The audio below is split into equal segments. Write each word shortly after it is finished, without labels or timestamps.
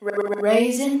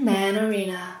Raisin Man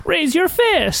Arena. Raise your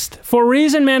fist for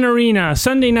Raisin Man Arena,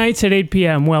 Sunday nights at 8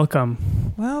 p.m.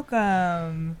 Welcome.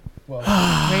 Welcome.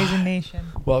 Raisin Nation.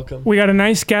 Welcome. We got a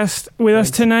nice guest with us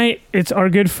tonight. It's our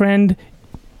good friend,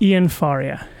 Ian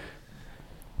Faria.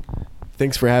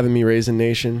 Thanks for having me, Raisin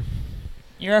Nation.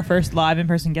 You're our first live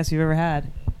in-person guest we've ever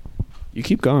had. You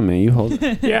keep going, man. You hold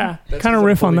it. Yeah, That's kind of 'cause I'm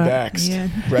riff on fully that. vaxxed, Yeah.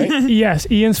 right? Yes,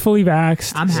 Ian's fully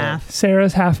vaxxed. I'm half.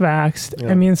 Sarah's half vaxxed. Yeah.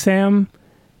 And me and Sam,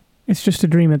 it's just a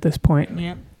dream at this point.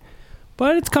 Yep.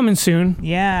 But it's coming soon.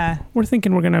 Yeah. We're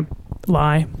thinking we're going to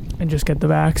lie and just get the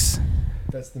vax.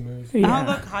 That's the move. Yeah.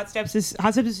 Oh, look, Hot Steps is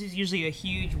usually a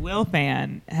huge Will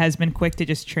fan, has been quick to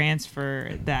just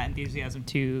transfer that enthusiasm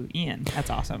to Ian. That's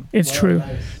awesome. It's true.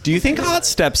 Do you think Hot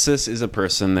Stepsis is a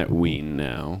person that we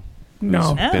know? No,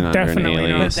 Who's been under an definitely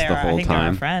not. alias But the whole I think they're our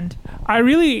time? friend.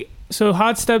 So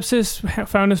Hot Stepsis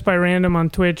found us by random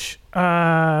on Twitch.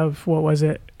 What was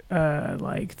it?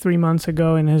 Like 3 months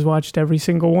ago, and has watched every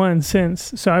single one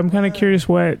since. So I'm kind of curious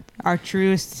what. Our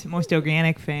truest, most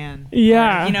organic fan.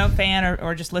 Yeah. Or, fan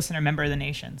or just listener, member of the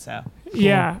nation. So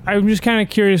Yeah, I'm just kind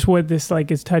of curious what this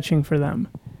is touching for them.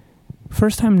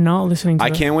 First time not listening to I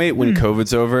them. can't wait when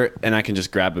COVID's over and I can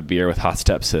just grab a beer with Hot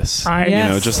Stepsis.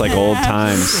 Yes. Just like old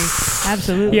times.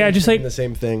 Absolutely. Yeah, just like the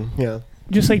same thing. Yeah.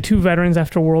 two veterans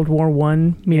after World War I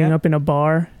meeting Yep. up in a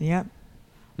bar. Yep.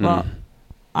 Mm. Well,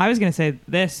 I was going to say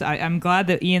this. I'm glad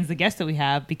that Ian's the guest that we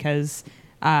have because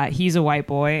he's a white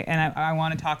boy. And I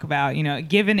want to talk about,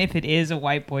 given if it is a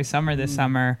white boy summer this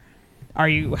summer, how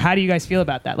do you guys feel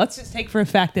about that? Let's just take for a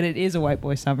fact that it is a white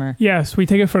boy summer. Yes, we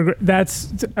take it for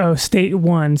that's state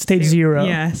 1, state 0.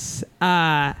 Yes.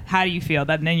 How do you feel?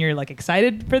 Then you're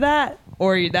excited for that,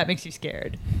 or that makes you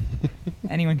scared?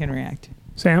 Anyone can react.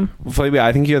 Sam? Well, Flavia,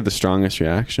 I think you had the strongest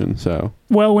reaction, so.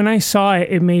 Well, when I saw it,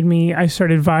 I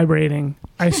started vibrating.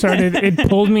 It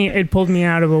pulled me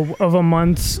out of a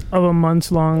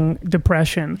month's long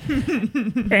depression.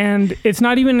 And it's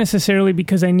not even necessarily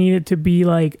because I need it to be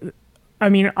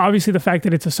obviously the fact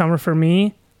that it's a summer for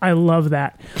me, I love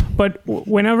that. But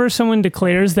whenever someone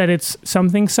declares that it's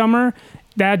something summer,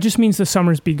 that just means the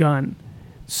summer's begun.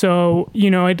 So,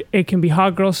 it can be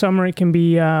hot girl summer, it can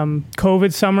be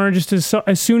COVID summer, just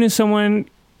as soon as someone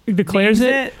declares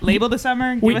it, label the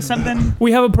summer, give us something.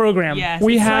 We have a program. Yes,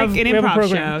 we it's have like an we have a improv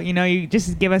program. show. You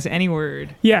just give us any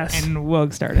word. Yes. And we'll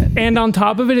start it. And on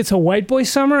top of it, it's a white boy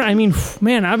summer. I mean,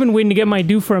 man, I've been waiting to get my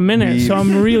due for a minute, so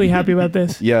I'm really happy about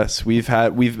this. Yes,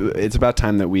 it's about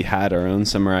time that we had our own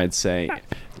summer, I'd say.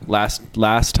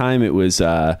 Last time it was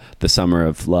the summer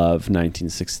of love,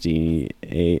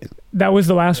 1968. That was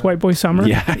the last white boy summer?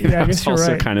 Yeah, I that guess was you're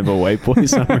also right. kind of a white boy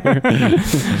summer.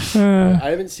 I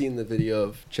haven't seen the video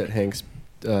of Chet Hanks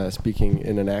speaking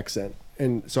in an accent.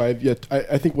 And so I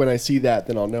think when I see that,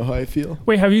 then I'll know how I feel.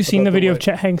 Wait, have you seen about the video of white-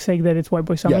 Chet Hanks saying that it's white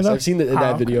boy summer? Yes, though? I've seen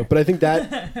that video. Okay. But I think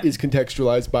that is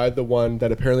contextualized by the one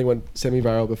that apparently went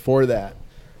semi-viral before that,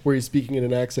 where he's speaking in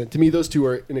an accent. To me, those two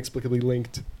are inexplicably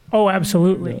linked. Oh,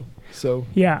 absolutely. You know? So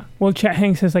Yeah. Well, Chet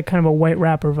Hanks has kind of a white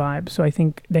rapper vibe, so I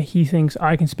think that he thinks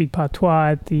I can speak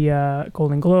patois at the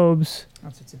Golden Globes.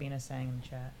 That's what Sabina's saying in the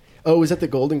chat. is that the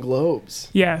Golden Globes?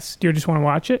 Yes. Do you just want to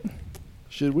watch it?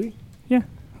 Should we? Yeah.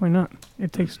 Why not?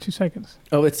 It takes 2 seconds.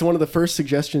 Oh, it's one of the first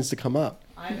suggestions to come up.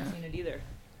 I haven't seen it either.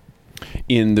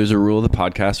 There's a rule of the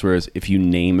podcast where if you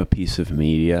name a piece of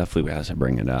media, Fleetwood has to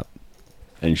bring it up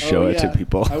and show it to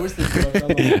people. I was thinking about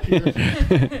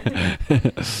that.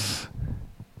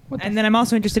 And then I'm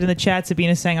also interested in the chat.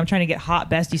 Sabina's saying, I'm trying to get hot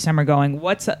bestie summer going.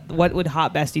 What would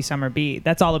hot bestie summer be?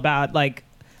 That's all about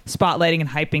spotlighting and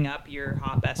hyping up your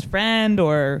hot best friend,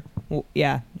 or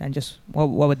and just what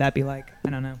would that be like? I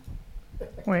don't know.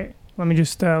 Wait. Let me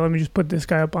just put this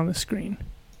guy up on the screen.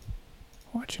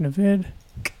 Watching a vid.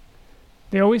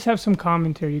 They always have some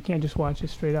commentary. You can't just watch it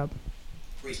straight up.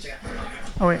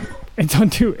 Oh wait, it's on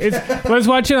 2. Let's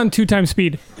watch it on 2 times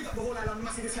speed.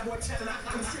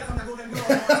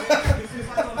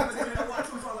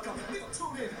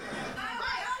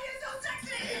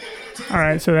 All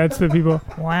right, so that's the people.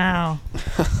 Wow.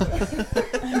 Well,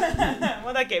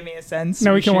 that gave me a sense.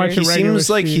 Now we for can watch He it regular seems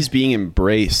like speed. he's being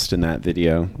embraced in that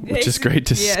video, which is great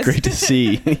to Yes. great to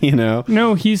see.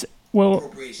 No, he's well.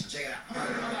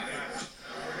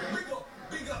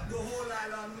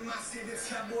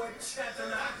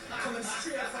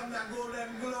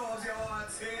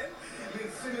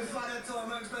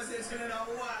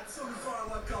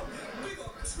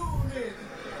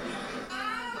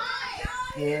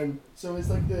 And so is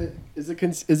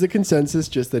the consensus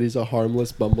just that he's a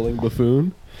harmless, bumbling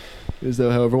buffoon? Is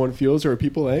that how everyone feels, or are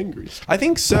people angry? I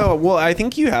think so. Well, I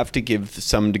think you have to give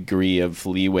some degree of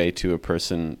leeway to a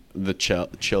person, the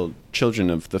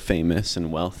children of the famous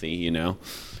and wealthy, you know?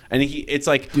 And it's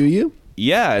like... Do you?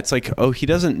 Yeah, it's like, oh, he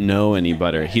doesn't know any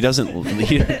better. He doesn't...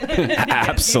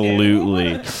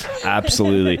 Absolutely.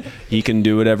 He can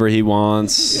do whatever he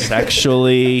wants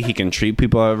sexually. He can treat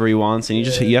people however he wants. And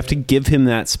you have to give him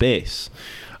that space.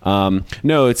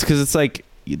 No, it's because it's like...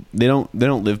 They don't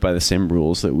live by the same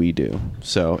rules that we do.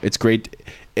 So it's great.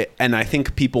 And I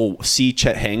think people see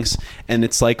Chet Hanks, and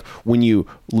it's like when you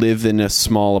live in a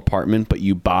small apartment, but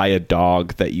you buy a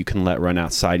dog that you can let run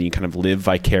outside, and you kind of live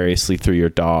vicariously through your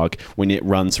dog. When it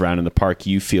runs around in the park,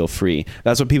 you feel free.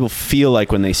 That's what people feel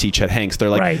like when they see Chet Hanks. They're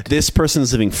like, right. This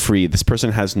person's living free. This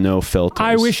person has no filters.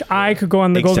 I wish I could go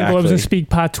on the Golden Globes and speak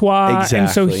patois. Exactly. And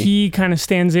so he kind of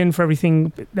stands in for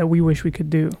everything that we wish we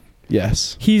could do.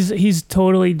 Yes. He's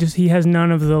totally just, he has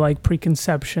none of the like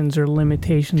preconceptions or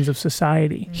limitations of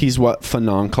society. He's what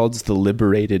Fanon calls the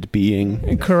liberated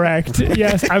being. Correct.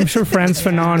 Yes. I'm sure Frantz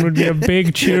Fanon would be a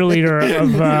big cheerleader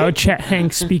of Chet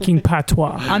Hanks speaking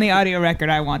patois. On the audio record,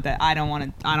 I want that. I don't want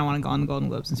to go on the Golden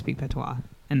Globes and speak patois.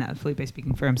 And that Felipe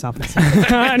speaking for himself.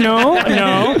 No.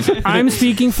 I'm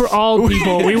speaking for all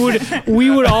people. We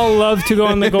would all love to go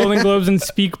on the Golden Globes and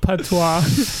speak patois.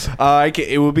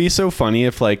 It would be so funny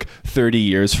if, like, 30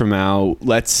 years from now,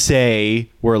 let's say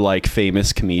we're like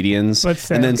famous comedians,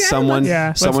 and then someone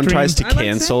tries to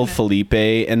cancel Felipe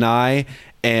and I.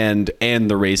 And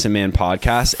the Raisin Man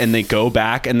podcast, and they go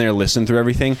back and they're listening through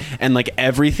everything, and like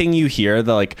everything you hear,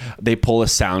 they pull a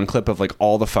sound clip of like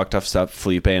all the fucked up stuff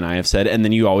Felipe and I have said, and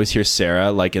then you always hear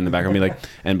Sarah like in the background be like,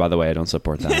 and by the way, I don't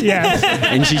support that.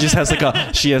 Yeah. And she just has like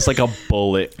a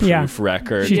bulletproof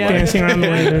record. She's dancing around the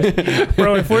lasers.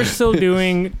 Bro, if we're still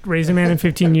doing Raisin Man in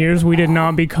 15 years, we did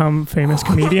not become famous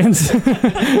comedians.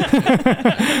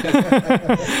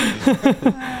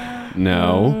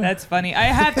 No. That's funny. I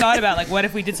have thought about, like, what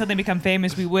if we did something to become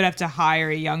famous? We would have to hire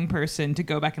a young person to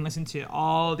go back and listen to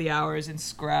all the hours and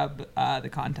scrub the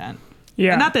content.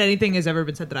 Yeah. And not that anything has ever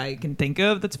been said that I can think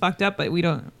of that's fucked up, but we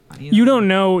don't. You don't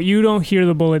know. You don't hear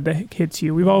the bullet that hits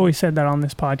you. We've always said that on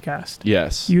this podcast.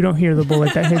 Yes. You don't hear the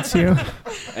bullet that hits you.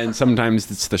 And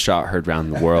sometimes it's the shot heard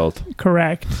around the world.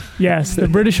 Correct. Yes. The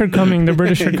British are coming. The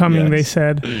British are coming, yes. They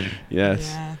said. Yes.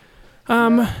 Yeah.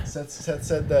 Seth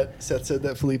said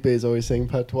that Felipe is always saying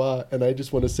patois, and I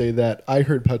just want to say that I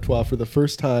heard patois for the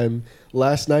first time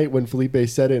last night when Felipe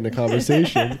said it in a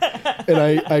conversation, and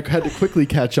I had to quickly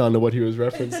catch on to what he was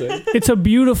referencing. It's a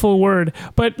beautiful word,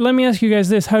 but let me ask you guys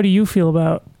this: how do you feel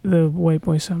about the White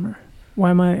Boy Summer?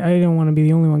 Why am I don't want to be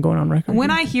the only one going on record.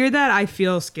 When I hear that, I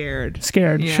feel scared.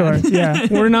 Scared, yeah. Sure. Yeah.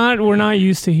 We're not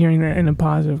used to hearing that in a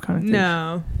positive connotation.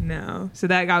 No. So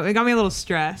that got me a little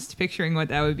stressed, picturing what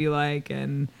that would be like.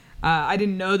 And I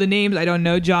didn't know the names. I don't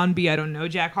know John B. I don't know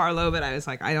Jack Harlow, but I was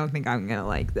like, I don't think I'm going to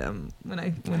like them when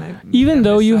I even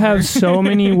though you have so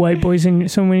many white boys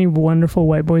and so many wonderful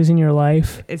white boys in your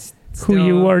life, it's still, who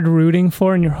you are rooting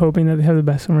for, and you're hoping that they have the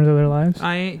best summers of their lives.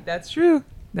 That's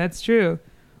true.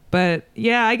 But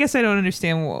yeah, I guess I don't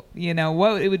understand what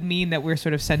it would mean that we're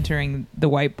sort of centering the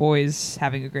white boys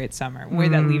having a great summer, where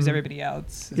that leaves everybody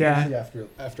else. Yeah.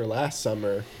 After last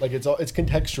summer, like it's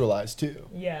contextualized too.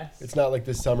 Yes. It's not like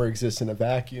this summer exists in a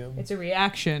vacuum. It's a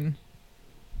reaction.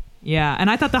 Yeah, and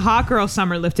I thought the hot girl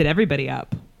summer lifted everybody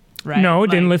up. Right? No,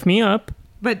 it didn't lift me up.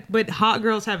 But hot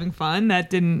girls having fun, that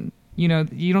didn't. You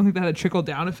don't think that had a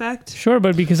trickle-down effect? Sure,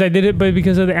 but because I did it, but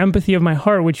because of the empathy of my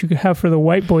heart, which you could have for the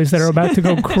white boys that are about to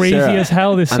go crazy Sarah, as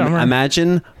hell this summer.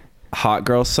 Imagine hot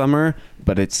girl summer,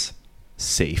 but it's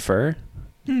safer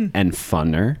and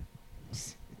funner,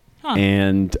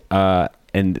 and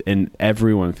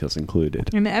everyone feels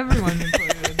included. And everyone's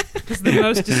included. It's the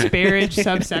most disparaged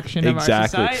subsection of our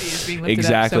society is being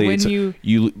lifted up. So when you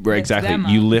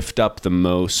lift up the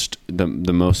most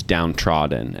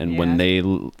downtrodden, and when they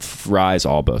rise,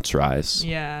 all boats rise.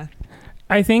 Yeah.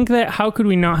 I think that how could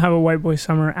we not have a white boy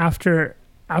summer after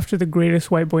the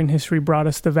greatest white boy in history brought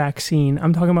us the vaccine?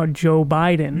 I'm talking about Joe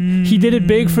Biden. He did it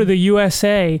big for the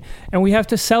USA, and we have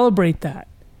to celebrate that.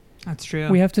 That's true.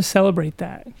 We have to celebrate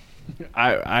that.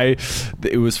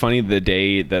 It was funny the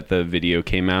day that the video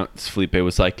came out. Felipe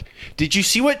was like, "Did you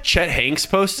see what Chet Hanks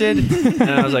posted?" And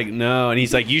I was like, "No." And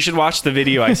he's like, "You should watch the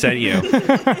video I sent you."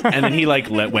 And then he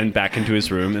went back into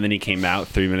his room, and then he came out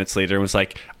 3 minutes later and was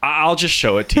like, "I'll just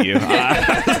show it to you."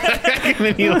 And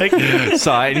then he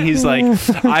saw it, and he's like,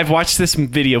 "I've watched this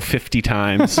video 50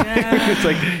 times." Yeah. It's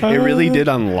like it really did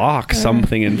unlock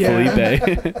something in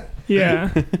Felipe. Yeah.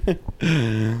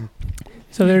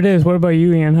 So there it is. What about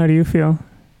you, Ian? How do you feel?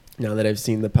 Now that I've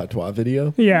seen the patois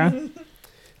video, Yeah.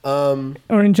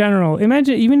 Or in general,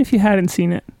 imagine even if you hadn't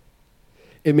seen it.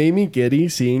 it made me giddy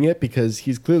seeing it because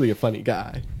he's clearly a funny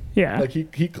guy. Yeah. Like he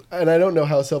and I don't know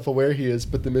how self-aware he is,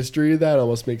 but the mystery of that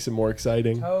almost makes it more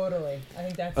exciting. Totally. I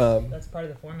think that's part of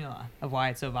the formula of why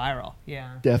it's so viral.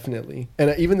 Yeah. Definitely.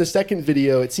 And even the second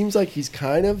video, it seems like he's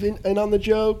kind of in on the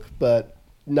joke, but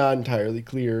not entirely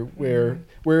clear where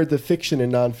the fiction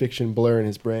and nonfiction blur in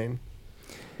his brain.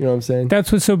 You know what I'm saying?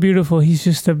 That's what's so beautiful. He's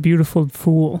just a beautiful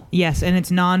fool. Yes, and it's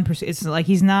like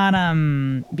he's not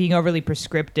being overly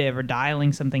prescriptive or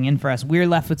dialing something in for us. We're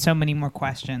left with so many more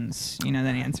questions, than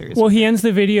answers. Well, he ends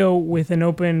the video with an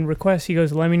open request. He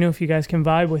goes, "Let me know if you guys can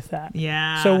vibe with that."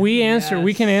 Yeah. So we answer.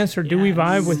 We can answer. Do we Yes.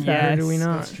 vibe with that or do we Yes.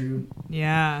 not? That's true.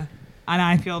 Yeah. And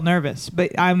I feel nervous,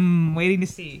 but I'm waiting to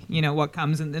see, what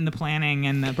comes in the planning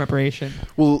and the preparation.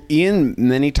 Well, Ian,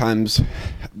 many times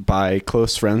by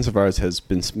close friends of ours, has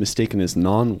been mistaken as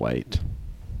non-white.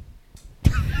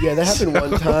 Yeah, that happened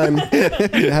one time.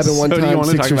 It happened one So do you time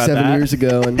wanna 6 talk or about 7 that? years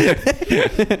ago, and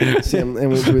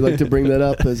we like to bring that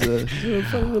up as a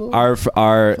fun little.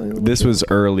 Our this was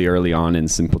early on in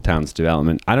Simpletown's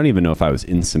development. I don't even know if I was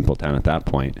in Simpletown at that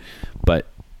point, but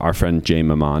our friend Jay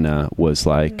Mamana was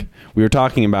like, we were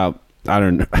talking about, I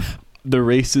don't know, the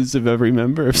races of every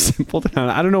member of Simpletown.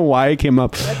 I don't know why it came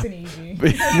up. That's an easy.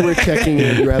 You were checking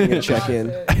in. You were having a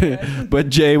check-in. But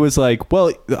Jay was like,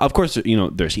 well, of course,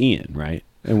 there's Ian, right?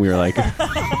 And we were like,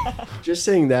 Just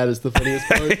saying that is the funniest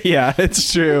part. yeah,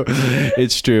 it's true.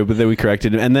 It's true. But then we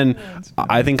corrected him. And then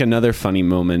I think another funny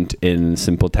moment in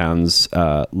Simpletown's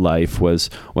life was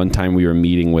one time we were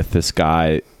meeting with this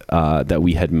guy that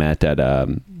we had met at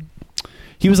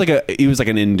he was like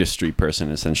an industry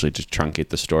person, essentially, to truncate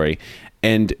the story.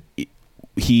 And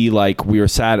we were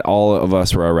sat, all of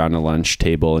us were around a lunch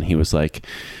table, and he was like,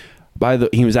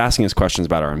 he was asking us questions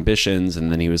about our ambitions,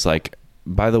 and then he was like,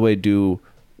 by the way,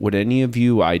 would any of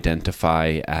you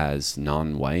identify as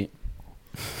non-white?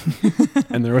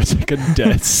 And there was like a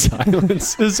dead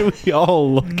silence as we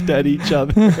all looked at each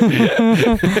other.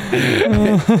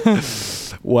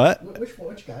 What?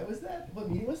 Which guy was that?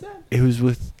 What meeting was that? It was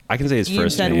with, I can say his You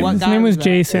first said name. what His guy name was that?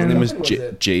 Jason. His name was When was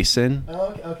it? Jason.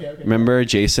 Oh, okay. Remember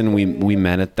Jason? We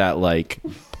met at that like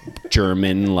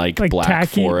German like Black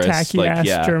tacky Forest ass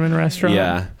German restaurant.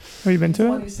 Yeah. Have you been It's the to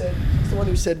one it? who said. It's the one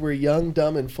who said we're young,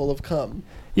 dumb, and full of cum.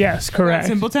 Yes, correct.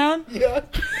 Simpletown? Yeah.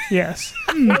 Yes.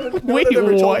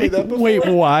 Wait,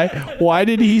 why? Why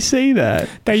did he say that?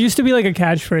 That used to be like a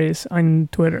catchphrase on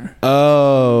Twitter.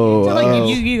 Oh. So, like, oh.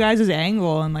 you guys'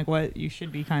 angle and like what you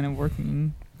should be kind of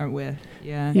working with.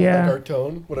 Yeah. Yeah. Like our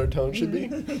tone. What our tone should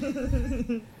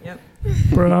be. Yep.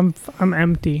 Bro, I'm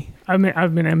empty.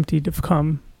 I've been emptied of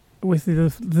cum with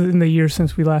in the years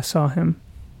since we last saw him.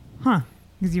 Huh.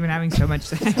 Because you've been having so much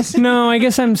sex. No, I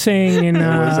guess I'm saying in. What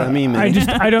does that mean, man? I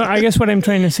guess what I'm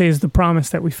trying to say is the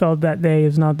promise that we felt that day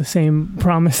is not the same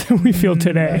promise that we feel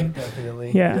today.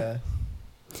 Definitely. Yeah.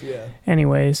 Yeah.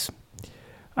 Anyways,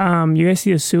 you guys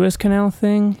see the Suez Canal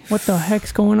thing? What the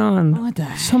heck's going on? What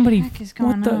the Somebody, heck is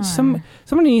going what the on?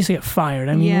 Somebody needs to get fired.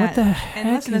 I mean, what the heck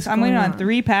And listen, is I'm waiting going on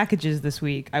 3 packages this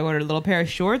week. I ordered a little pair of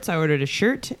shorts, I ordered a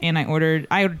shirt, and I ordered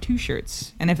 2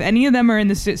 shirts. And if any of them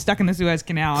are stuck in the Suez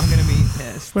Canal, I'm gonna be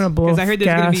pissed. We're gonna blow Because I heard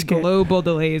there's gonna be gasket. global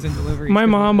delays in delivery. My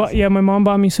mom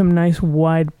bought me some nice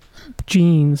wide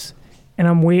jeans, and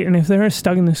I'm waiting. If they're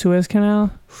stuck in the Suez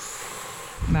Canal,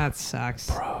 That sucks.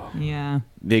 Bro. Yeah.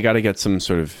 They got to get some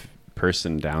sort of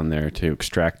person down there to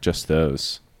extract just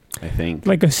those, I think.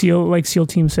 like SEAL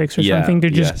Team 6 or Yeah, something, to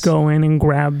just yes. go in and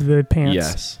grab the pants.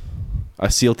 Yes.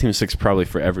 A SEAL Team 6 probably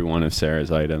for every one of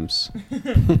Sarah's items.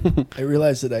 I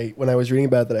realized that when I was reading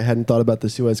about that, I hadn't thought about the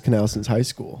Suez Canal since high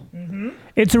school.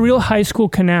 It's a real high school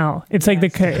canal. It's like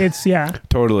yeah.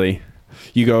 Totally.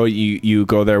 You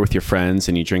go there with your friends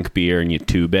and you drink beer and you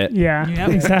tube it. Yeah, Yep.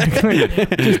 exactly.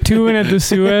 Just tubing at the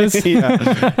Suez.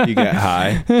 Yeah, you get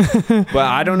high. But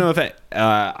I don't know if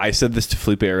I said this to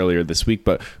Felipe earlier this week,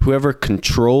 but whoever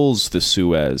controls the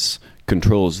Suez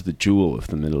controls the jewel of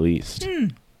the Middle East.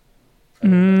 You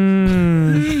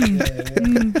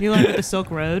learned with the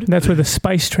Silk Road. That's where the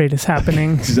spice trade is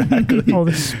happening. Exactly. All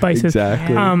the spices.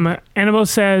 Exactly. Annabelle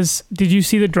says, did you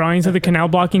see the drawings of the canal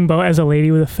blocking boat as a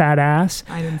lady with a fat ass?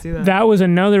 I didn't see that. That was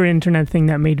another internet thing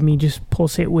that made me just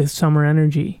pulsate with summer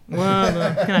energy.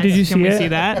 Whoa, Did you see Can we it? see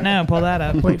that? No, pull that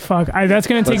up. Wait, fuck. That's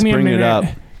going to take Let's me a bring it minute. up.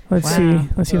 Let's Wow. see.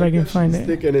 Let's see if I can find it.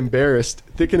 Thick and embarrassed.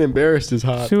 Thick and embarrassed is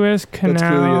hot. Suez That's clearly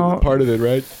Canal part of it,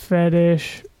 right?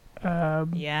 fetish.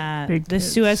 Yeah, Big the tits.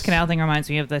 Suez Canal thing reminds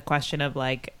me of the question of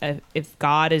like, if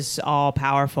God is all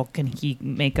powerful, can he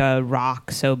make a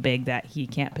rock so big that he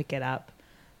can't pick it up?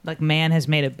 like man has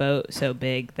made a boat so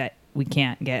big that we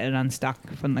can't get it unstuck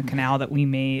from the canal that we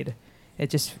made. It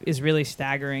just is really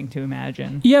staggering to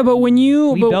imagine. Yeah, but when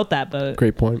you We built that boat.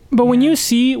 Great point. but when Yeah. you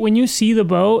see the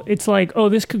boat, it's like, oh,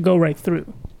 this could go right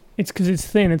through. It's because it's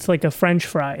thin. It's like a French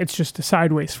fry. It's just a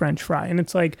sideways French fry, and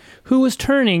it's like, who was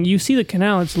turning? You see the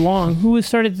canal; it's long. Who was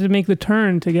started to make the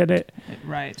turn to get it?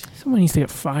 Right. Someone needs to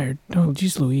get fired. Oh,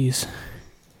 geez, Louise.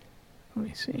 Let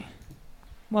me see.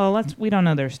 Well, we don't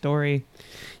know their story.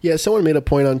 Yeah, someone made a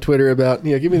point on Twitter about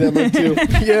give me that mic too.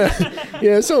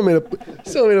 yeah. Someone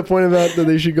made a point about that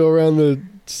they should go around the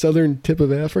southern tip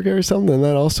of Africa or something. And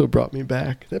that also brought me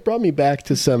back. That brought me back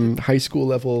to some high school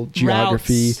level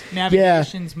geography, Routes,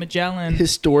 navigations, Magellan.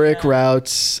 historic Yeah.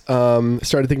 routes.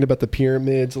 Started thinking about the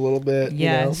pyramids a little bit.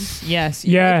 Yes, yes,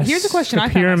 Yes, Here's a question the I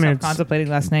found myself pyramids. contemplating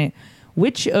last night: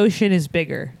 which ocean is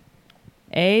bigger?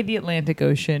 A, the Atlantic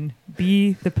Ocean.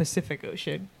 B, the Pacific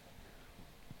Ocean.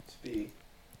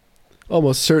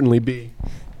 Almost certainly B.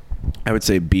 I would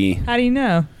say B. How do you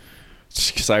know?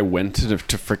 Because I went to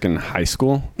freaking high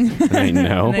school. And I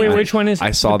know. Wait, which one is?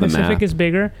 I saw the Pacific map. is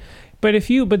bigger, but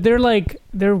they're like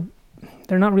they're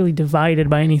not really divided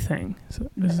by anything. So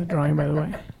this is a drawing, by the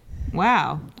way.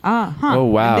 Wow. Huh. Oh,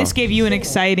 wow. And this gave you an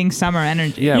exciting summer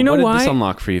energy. Yeah, You know what did why? this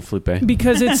unlock for you, Felipe?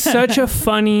 Because it's such a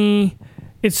funny.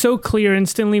 It's so clear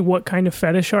instantly what kind of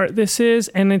fetish art this is,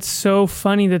 and it's so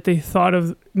funny that they thought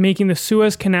of making the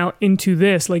Suez Canal into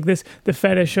this, like this, the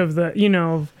fetish of the,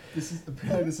 This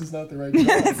is not the right drawing.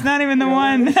 It's not even the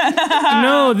one.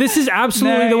 no, this is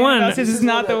absolutely the one. This is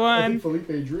not the one. Felipe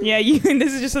drew. Yeah,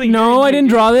 this is just something. No, I didn't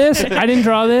draw this. I didn't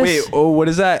draw this. Wait, oh, what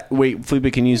is that? Wait,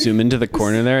 Felipe, can you zoom into the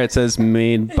corner there? It says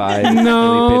made by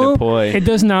No, Felipe Dupuy. it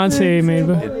does not say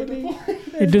maybe.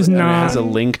 It does And it not. has a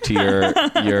link to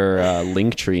your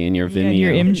link tree in your Yeah, Vimeo.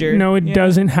 your Imgur. No, it Yeah.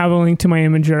 doesn't have a link to my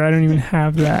Imager. I don't even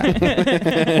have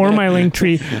that. Or my link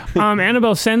tree.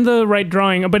 Annabelle, send the right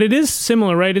drawing. But it is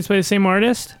similar, right? It's by the same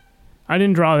artist? I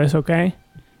didn't draw this, okay?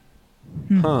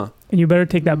 Huh. And you better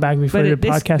take that back before your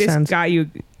But podcast this ends. got you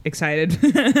excited.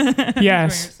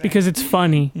 Yes, because it's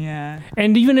funny. Yeah.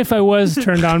 And even if I was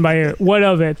turned on by it, what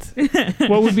of it?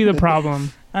 What would be the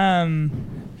problem?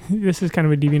 This is kind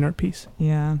of a DeviantArt piece.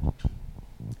 Yeah.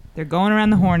 They're going around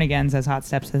the horn again, says Hot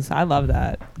Steps. Says, I love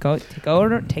that. Go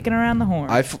taking around the horn.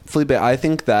 Felipe, I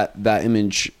think that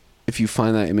image, if you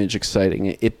find that image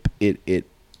exciting, it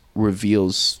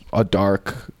reveals a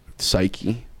dark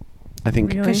psyche. I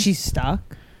think Really? Because she's stuck.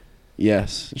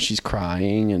 yes, she's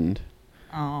crying and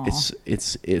Oh.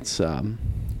 it's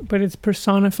But it's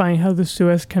personifying how the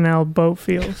Suez Canal boat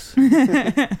feels.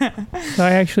 So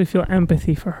I actually feel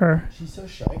empathy for her. She's so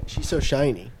shiny. She's so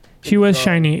shiny. She was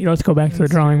shiny. Let's go back to the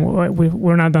drawing.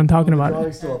 We're not done talking about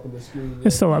Drawing's it. still up on the screen.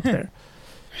 It's still up there.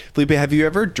 Felipe, have you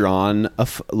ever drawn a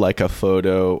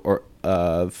photo or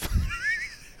of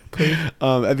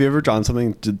have you ever drawn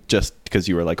something just because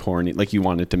you were like horny, like you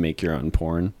wanted to make your own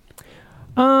porn?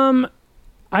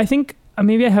 I think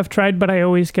maybe I have tried, but I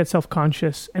always get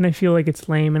self-conscious and I feel like it's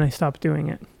lame and I stop doing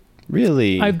it.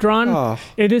 Really? I've drawn. Oh.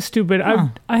 It is stupid. Huh.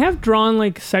 I have drawn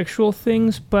like sexual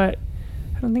things, but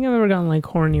I don't think I've ever gotten like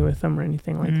horny with them or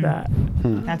anything like that.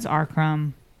 That's our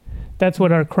crumb. That's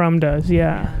what our crumb does.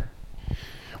 Yeah.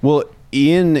 Well,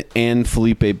 Ian and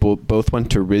Felipe both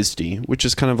went to RISD, which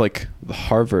is kind of like the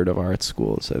Harvard of art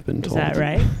schools, I've been Is told. that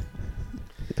right?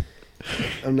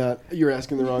 I'm not. You're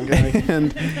asking the wrong guy.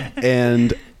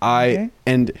 and Okay.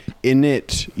 and in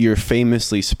it, you're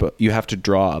famously you have to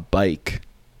draw a bike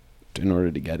in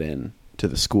order to get in to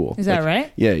the school. Is that Like,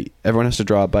 right? Yeah, everyone has to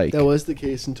draw a bike. That was the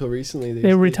case until recently.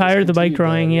 They retired the bike discontinued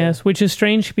drawing, that, yeah. yes, which is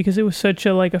strange because it was such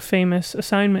a famous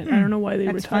assignment. I don't know why they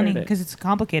That's retired funny it. because it's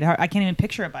complicated. I can't even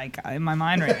picture a bike in my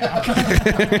mind right now.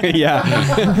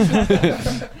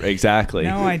 Yeah, exactly.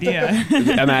 No idea.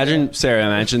 Imagine, Sarah.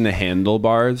 Imagine the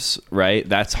handlebars. Right,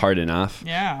 that's hard enough.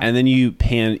 Yeah. And then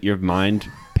your mind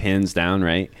pans down,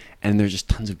 right, and there's just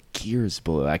tons of gears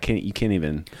below. You can't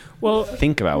even Well,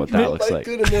 think about what that looks like.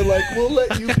 Good, and they're like, we'll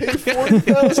let you pay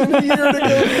 $40,000 a year to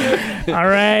go here. all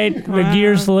right, the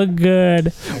gears look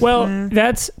good. Well,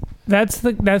 that's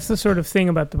the sort of thing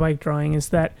about the bike drawing is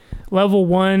that level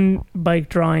 1 bike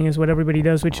drawing is what everybody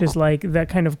does, which is like that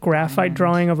kind of graphite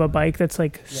drawing of a bike that's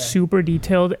like super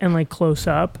detailed and like close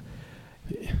up.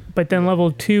 But then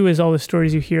level 2 is all the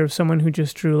stories you hear of someone who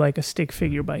just drew like a stick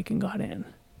figure bike and got in.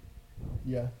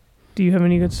 Yeah. Do you have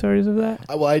any good stories of that?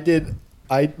 Well, I did.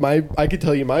 I could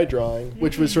tell you my drawing,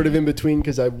 which was sort of in between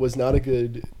because I was not a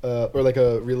good or like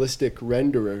a realistic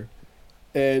renderer,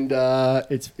 and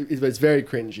it's very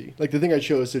cringy. Like the thing I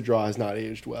chose to draw has not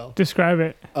aged well. Describe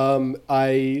it.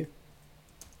 I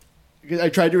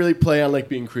tried to really play on like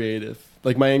being creative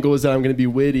like my angle was that I'm going to be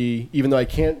witty, even though I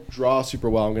can't draw super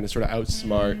well. I'm going to sort of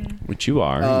outsmart. Which you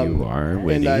are. You are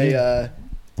witty. And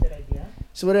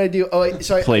so what did I do?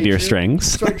 Play to your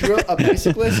strengths. So I drew a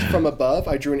bicyclist from above.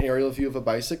 I drew an aerial view of a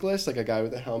bicyclist, like a guy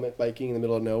with a helmet biking in the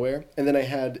middle of nowhere. And then I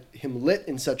had him lit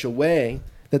in such a way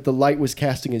that the light was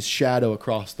casting his shadow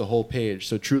across the whole page.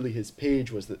 So truly his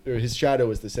shadow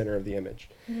was the center of the image.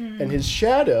 And his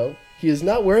shadow, he is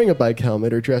not wearing a bike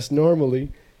helmet or dressed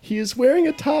normally. He is wearing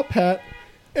a top hat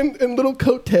and little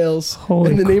coattails.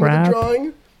 Holy and the name crap. of the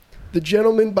drawing, The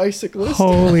Gentleman Bicyclist.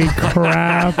 Holy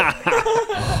crap.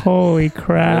 Holy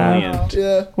crap. Brilliant.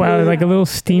 Yeah. Wow, like a little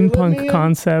me in. steampunk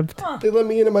concept. They let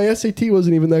me in and my SAT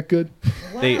wasn't even that good.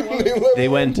 They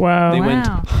went. Wow. They went.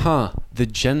 Wow. The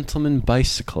Gentleman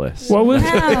Bicyclist. What was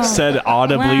Wow. Said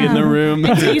audibly in the room.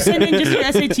 So you send in just your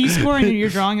SAT score and your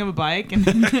drawing of a bike, and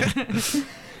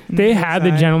They had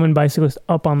the Gentleman Bicyclist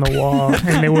up on the wall,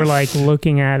 and they were like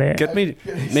looking at it.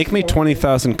 Make me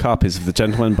 20,000 copies of The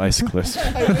Gentleman Bicyclist.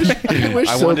 I wish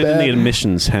I so want it in the bad.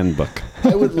 admissions handbook.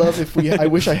 I would love if I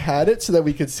wish I had it so that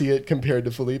we could see it compared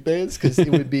to Felipe's, because it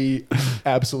would be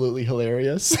absolutely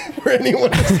hilarious for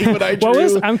anyone to see what I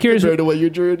drew. I'm curious. compared to what you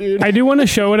drew, dude. I do want to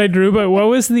show what I drew, but what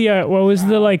was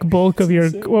the like bulk of your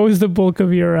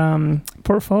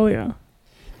portfolio?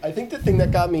 I think the thing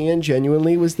that got me in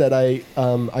genuinely was that I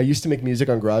used to make music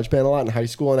on GarageBand a lot in high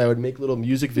school, and I would make little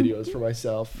music videos for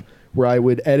myself where I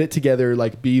would edit together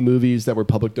like B movies that were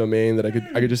public domain that I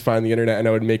could just find on the internet, and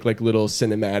I would make like little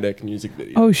cinematic music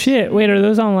videos. Oh shit! Wait, are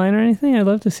those online or anything? I'd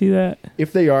love to see that.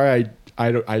 If they are,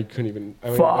 I couldn't even.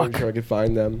 I'm not Fuck. sure I could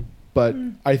find them. But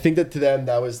I think that to them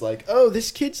that was like, oh,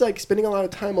 this kid's like spending a lot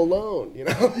of time alone. You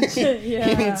know, he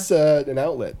needs an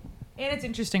outlet. and it's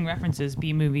interesting references.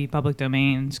 B movie, public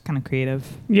domain. It's kind of creative.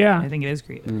 Yeah, I think it is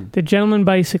creative. The Gentleman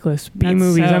Bicyclist, B That's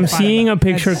movies. so I'm funny. seeing a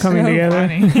picture That's coming so together.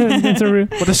 funny. It's a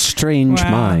What a strange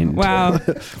mind. Wow. I'm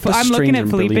strange looking at and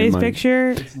brilliant Felipe's mind. picture.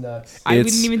 It's nuts. I It's-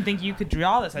 wouldn't even think you could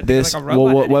draw this. I think This like a robot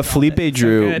what had what drawn Felipe it. It's so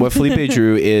drew. good. What Felipe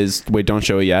drew is wait. Don't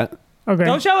show it yet. Okay.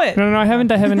 Don't show it. No, I haven't.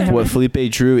 What Felipe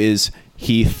drew is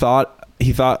he thought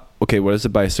okay, what does a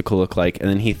bicycle look like? And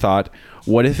then he thought,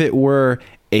 what if it were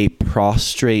a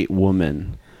prostrate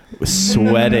woman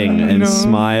sweating and No.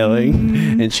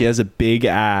 smiling, and she has a big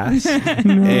ass,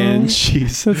 and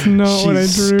she's That's not what I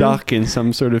she's drew. stuck in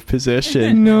some sort of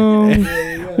position. No.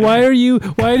 Why do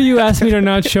you ask me to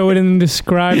not show it and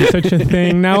describe such a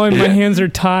thing? Now my hands are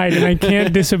tied and I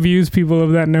can't disabuse people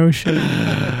of that notion.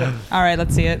 All right,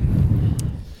 let's see it.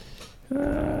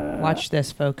 Watch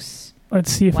this, folks.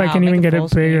 Let's see if I Wow, can make even it get full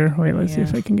it bigger. screen. Wait, let's see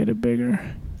if Yeah. I can get it bigger.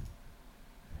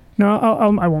 No,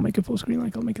 I won't make it full screen.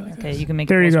 I'll make it like Okay, this. you can make.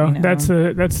 There it you full go. screen at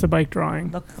home. That's the bike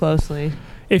drawing. Look closely.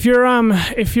 If you're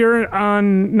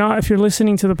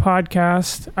listening to the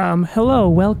podcast, hello,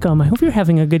 welcome. I hope you're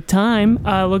having a good time.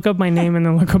 Look up my name and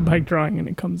then look up bike drawing and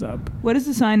it comes up. What does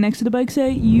the sign next to the bike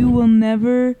say? You will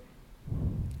never.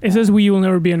 It says you will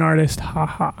never be an artist. Ha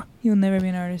ha. You'll never be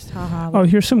an artist. Ha ha. Oh,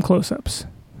 here's some close-ups.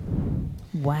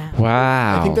 Wow.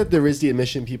 Wow. I think that the RISD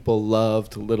admission people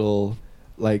loved little,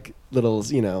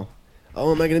 you know,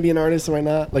 oh, am I going to be an artist? Am I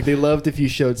not? Like they loved if you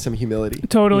showed some humility.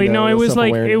 Totally. You know, No, it was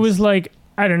self-awareness. like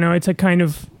I don't know. It's a kind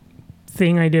of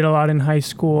thing I did a lot in high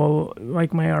school.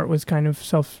 Like my art was kind of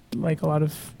like a lot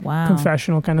of Wow.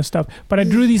 confessional kind of stuff. But I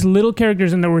drew these little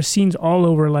characters, and there were scenes all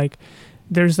over. Like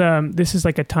there's this is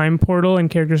like a time portal, and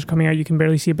characters are coming out. You can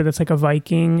barely see it, but that's like a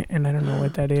Viking, and I don't know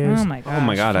what that is. Oh my god. Oh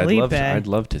my god, I'd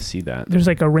love to see that. There's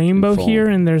like a rainbow full. here,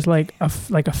 and there's like a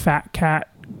fat cat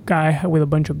guy with a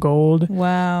bunch of gold.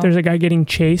 Wow. There's a guy getting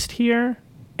chased here,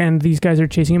 and these guys are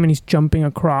chasing him, and he's jumping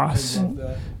across.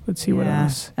 Let's see what Yeah.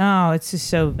 else. Oh, it's just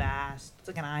so vast. It's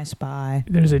like an I Spy.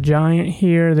 There's a giant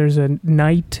here. There's a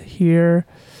knight here.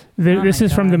 Oh This my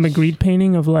is from the gosh. Magritte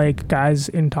painting of like guys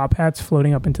in top hats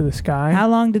floating up into the sky. How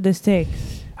long did this take?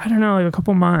 I don't know, like a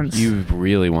couple months. You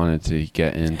really wanted to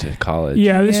get into college.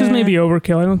 Yeah, this is Yeah. maybe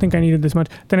overkill. I don't think I needed this much.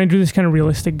 Then I drew this kind of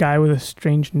realistic guy with a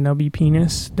strange nubby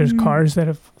penis. There's cars that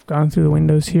have gone through the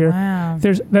windows here. Wow.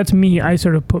 That's me. I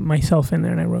sort of put myself in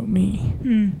there and I wrote me.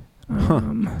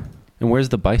 Um, And where's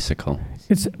the bicycle?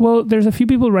 there's a few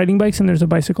people riding bikes and there's a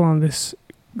bicycle on this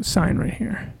sign right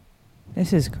here.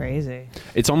 This is crazy.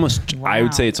 It's almost. I Wow.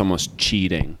 would say it's almost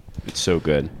cheating. It's so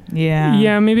good. Yeah.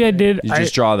 Yeah, maybe I did. You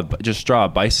just draw a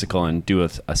bicycle and do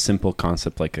a simple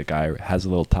concept like a guy says a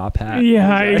little top hat.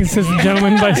 Yeah, it says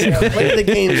gentleman bicycle. Play the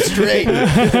game straight.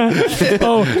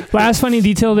 Oh, last funny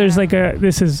detail. There's like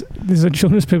this is a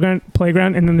children's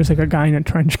playground, and then there's like a guy in a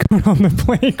trench coat on the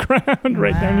playground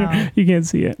right down Wow. here. You can't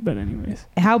see it, but anyways,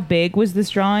 How big was this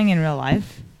drawing in real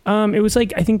life? It was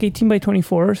like I think 18 by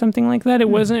 24 or something like that. It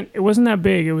wasn't that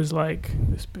big. It was like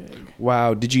this big.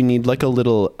 Wow. Did you need like a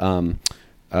little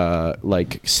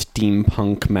like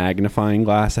steampunk magnifying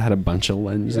glass that had a bunch of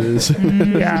lenses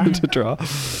Yeah. to draw?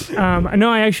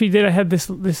 No, I actually did. I had this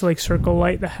like circle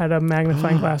light that had a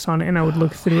magnifying glass on it, and I would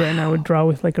look through it and I would draw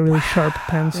with like a really sharp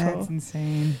pencil. That's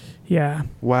insane. Yeah.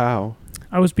 Wow.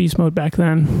 I was beast mode back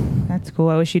then. That's cool.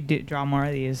 I wish you'd draw more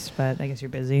of these, but I guess you're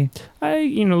busy.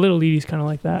 Little Edie's kind of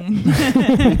like that.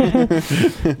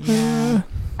 Yeah.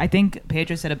 I think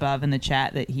Pedro said above in the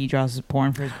chat that he draws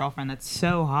porn for his girlfriend. That's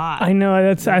so hot. I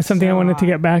know that's something I so wanted to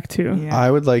hot. get back to. Yeah.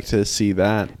 I would like to see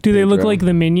that. Do they look Pedro. like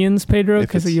the Minions, Pedro? If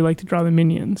Because it's- you like to draw the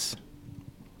Minions.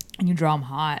 And you draw them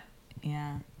hot.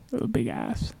 Yeah. A big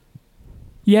ass.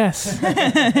 Yes,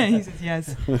 He says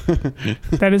yes.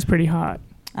 that is pretty hot.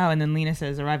 Oh, and then Lena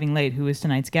says, arriving late, who is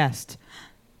tonight's guest?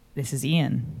 This is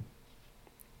Ian.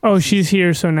 Oh, she's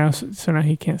here, so now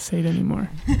he can't say it anymore.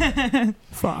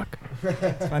 Fuck.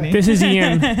 It's funny. This is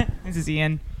Ian. This is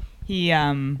Ian. He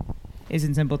is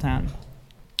in Simpletown.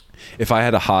 If I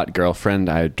had a hot girlfriend,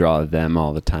 I'd draw them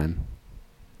all the time.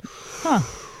 Huh.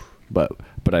 But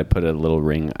I put a little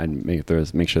ring. I'd make sure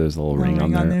there's a little ring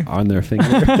ring on on their finger.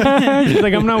 She's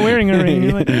like, I'm not wearing a ring.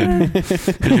 You're like,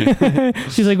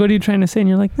 She's like, what are you trying to say? And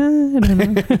you're like, I don't know. I'm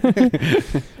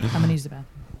going to use the bathroom.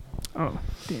 Oh,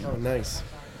 damn. Oh, nice.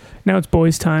 Now it's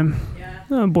boys' time. Yeah.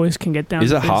 Oh, boys can get down. Is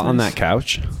to it hot on business. that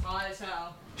couch? It's hot as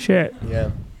hell. Shit.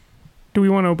 Yeah. Do we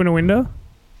want to open a window?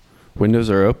 Windows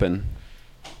are open.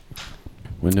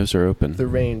 Windows are open. The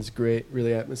rain's great,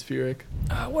 really atmospheric.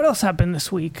 What else happened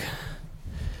this week?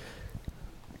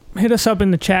 Hit us up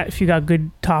in the chat if you got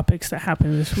good topics that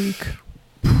happened this week.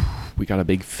 We got a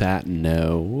big fat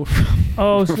no.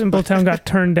 Oh, Simpletown got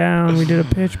turned down. We did a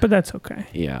pitch, but that's okay.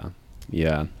 Yeah.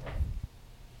 You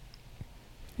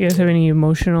guys have any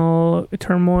emotional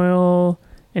turmoil?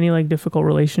 Any like difficult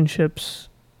relationships?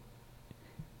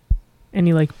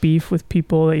 Any like beef with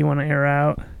people that you want to air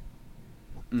out?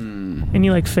 Any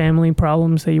like family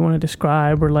problems that you want to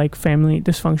describe, or like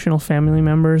dysfunctional family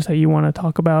members that you want to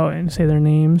talk about and say their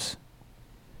names?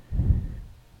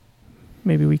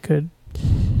 Maybe we could,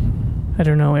 I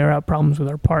don't know, air out problems with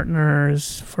our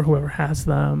partners for whoever has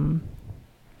them.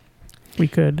 We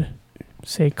could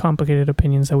say complicated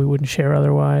opinions that we wouldn't share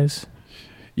otherwise.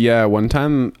 Yeah, one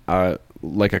time,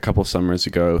 like a couple summers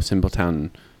ago,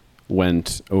 Simpletown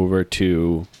went over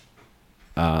to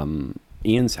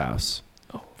Ian's house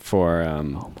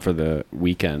for the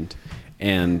weekend,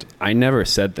 and I never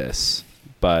said this,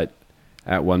 but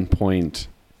at one point,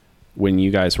 when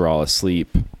you guys were all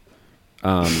asleep,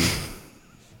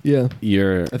 Yeah.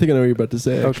 you're I think I know what you're about to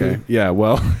say, actually. okay. Yeah.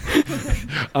 Well,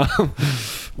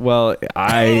 well,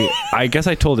 I guess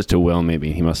I told it to Will.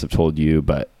 Maybe he must have told you,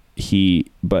 but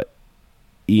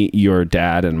your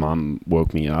dad and mom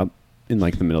woke me up in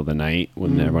like the middle of the night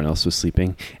when everyone else was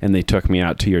sleeping, and they took me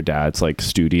out to your dad's like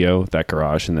studio, that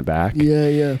garage in the back. Yeah,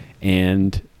 yeah.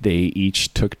 And they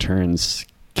each took turns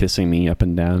kissing me up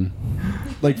and down.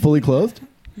 Like fully clothed?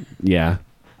 Yeah.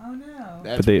 Oh,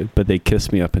 no. But they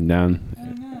kissed me up and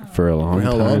down for a long For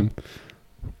how time.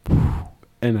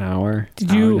 An hour.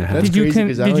 Did hour you- and a half. That's Did you crazy con-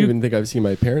 because I did don't you- even think I've seen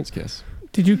my parents kiss.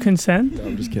 Did you consent? No,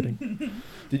 I'm just kidding.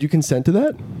 Did you consent to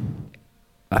that?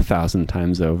 1,000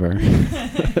 times over.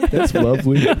 That's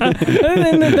lovely.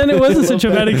 then it wasn't such a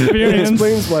bad It experience.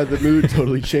 explains why the mood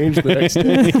totally changed the next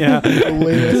day. Yeah. The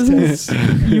way that's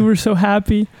tense. You were so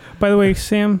happy. By the way,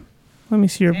 Sam, let me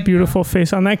see your beautiful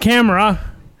face on that camera.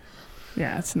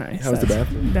 Yeah, it's nice. How's the That's-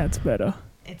 bathroom? That's better.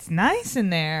 It's nice in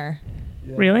there.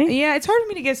 Really? Yeah, it's hard for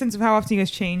me to get a sense of how often you guys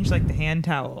change like the hand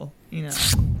towel. You know,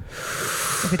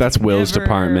 If it's That's Will's never-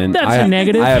 department. That's I, a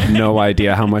negative. I have no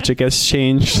idea how much it gets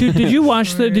changed. Dude, did you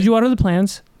water the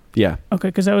plants? Yeah. Okay,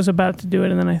 because I was about to do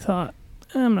it, and then I thought,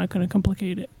 I'm not going to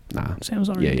complicate it. Nah. Sam's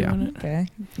already Yeah. doing it. Okay.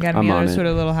 You got I'm any on other it. sort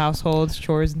of little households,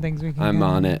 chores, and things we can? I'm do?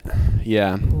 on it.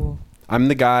 Yeah. Cool. I'm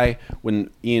the guy when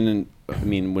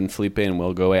when Felipe and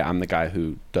Will go away, I'm the guy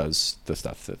who does the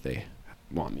stuff that they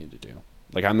want me to do.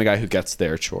 Like, I'm the guy who gets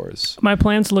their chores. My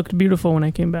plants looked beautiful when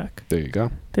I came back. There you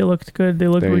go. They looked good. They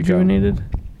looked There you go. rejuvenated.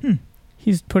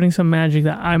 He's putting some magic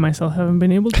that I myself haven't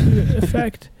been able to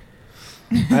affect.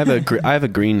 I have a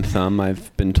green thumb,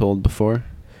 I've been told before.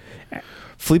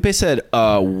 Felipe said,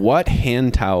 what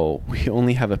hand towel? We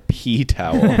only have a pee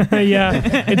towel. Yeah.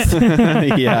 It's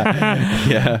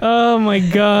yeah. Oh my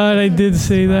god, I did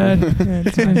say that.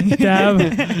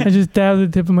 I just dabbed the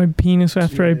tip of my penis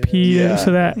after I peed Yeah.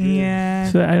 so that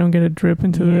I don't get a drip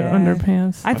into the Yeah.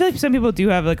 underpants. I feel like some people do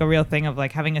have like a real thing of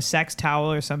like having a sex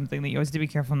towel or something that you always have to be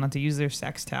careful not to use their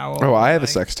sex towel. Oh, I have a Like,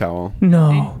 sex towel.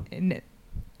 No.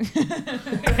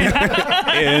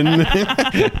 In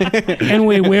And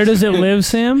wait, where does it live,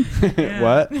 Sam?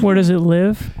 what? Where does it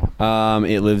live?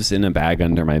 It lives in a bag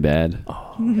under my bed.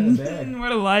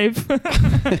 What a life.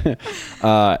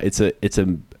 It's a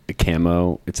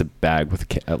camo. It's a bag with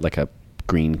like a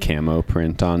green camo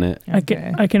print on it. I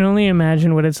can only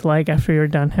imagine what it's like after you're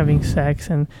done having sex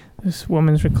and this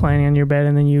woman's reclining on your bed,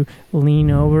 and then you lean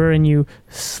over and you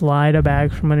slide a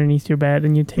bag from underneath your bed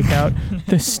and you take out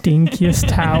the stinkiest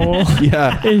towel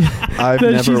Yeah, I've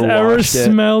that never she's ever washed it.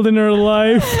 smelled in her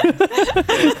life.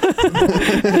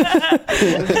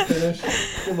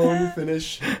 The moment you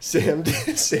finish, Sam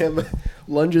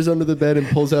lunges under the bed and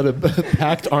pulls out a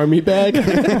packed army bag.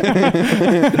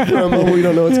 For a moment, we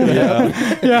don't know what's going to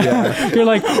happen. Yeah. You're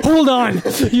like, hold on. You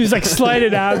just like slide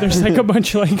it out. There's like a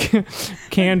bunch of like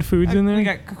canned foods in there. We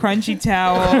got crunchy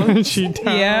towel. Crunchy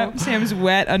towel. Yeah, Sam's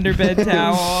wet underbed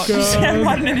towel. God. Sam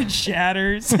on it, it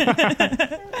shatters.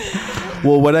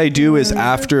 Well, what I do is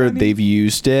after they've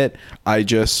used it, I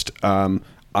just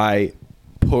I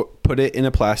put it in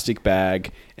a plastic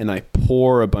bag and I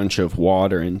pour a bunch of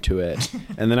water into it,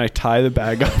 and then I tie the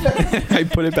bag up. And I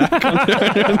put it back under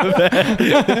the bed.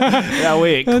 That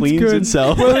way it That's cleans good.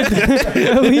 itself.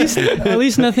 at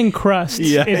least nothing crusts.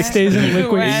 Yeah. It stays in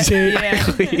liquid Wet, state.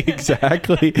 yeah.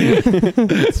 Exactly.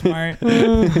 Smart.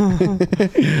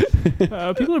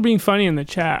 People are being funny in the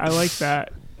chat. I like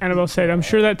that. Annabelle said, I'm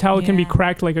sure that towel can be Yeah.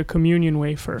 cracked like a communion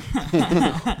wafer.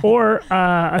 Or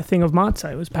a thing of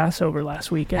matzah. It was Passover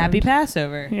last weekend. Happy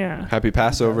Passover. Yeah. Happy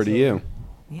Passover to you.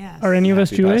 Yes. Are any of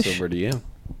us Happy Jewish? Passover to you.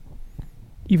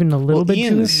 Even a little bit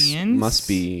Ian's Jewish? Ian's? must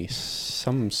be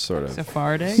some sort of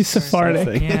Sephardic? He's Sephardic.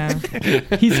 something.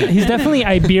 Yeah. He's definitely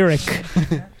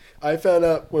Iberic. I found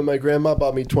out when my grandma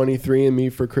bought me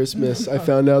 23andMe for Christmas, I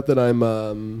found out that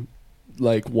I'm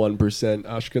like 1%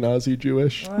 Ashkenazi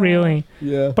Jewish. Really.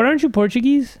 Yeah. But aren't you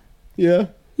Portuguese? Yeah.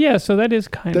 Yeah, so that is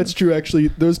kind That's of... true, actually.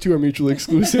 Those two are mutually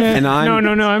exclusive. And I'm-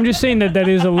 No. I'm just saying that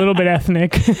is a little bit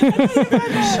ethnic.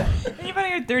 Anybody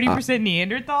got 30%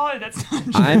 Neanderthal? That's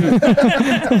not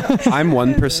I'm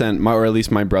 1%, or at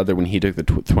least my brother, when he took the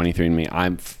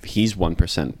 23andMe, he's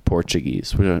 1%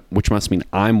 Portuguese, which must mean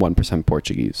I'm 1%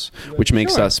 Portuguese, which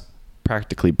makes Sure. us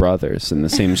practically brothers in the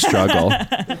same struggle.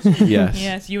 Yes.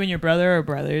 Yes, you and your brother are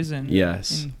brothers. And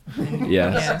Yes. and-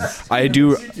 Yes. Yes. I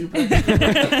do.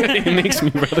 It makes me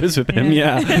brothers with him.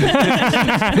 Yeah.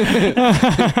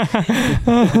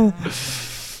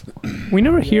 We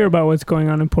never hear about what's going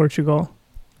on in Portugal.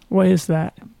 Why is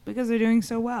that? Because they're doing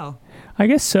so well. I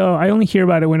guess so. I only hear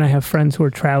about it when I have friends who are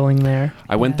traveling there.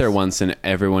 I went there Yes. once and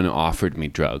everyone offered me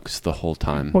drugs the whole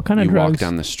time. What kind of you walk drugs?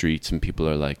 down the streets and people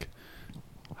are like,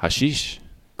 hashish,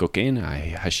 cocaine,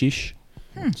 hashish,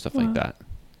 stuff like that.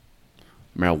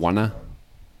 Marijuana.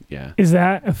 Yeah. Is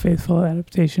that a faithful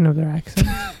adaptation of their accent?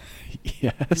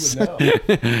 Yes. No.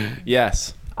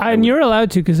 Yes. And you're allowed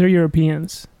to because they're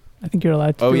Europeans. I think you're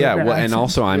allowed to. Oh do yeah. their Well, and accent.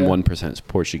 also I'm Yeah. 1%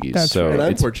 Portuguese, That's so right. And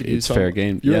I'm it's, Portuguese. it's so fair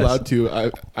game. You're Yes. allowed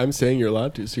to. I'm saying you're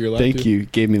allowed to, so you're allowed to. Thank you.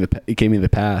 Gave me the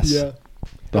pass. Yeah.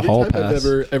 The hall pass.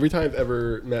 Every time I've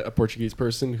ever met a Portuguese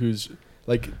person who's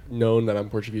like known that I'm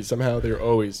Portuguese, somehow they're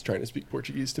always trying to speak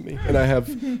Portuguese to me, and I have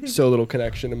so little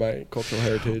connection to my cultural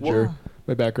heritage or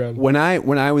my background. When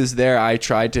I was there, I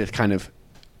tried to kind of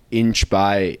inch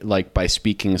by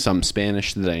speaking some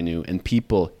Spanish that I knew, and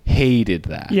people hated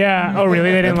that. Yeah. Oh,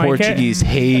 really? They The didn't like Portuguese it?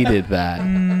 hated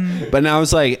that. But now I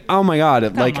was like, oh my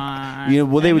god, like on. you know,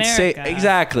 well they would say America.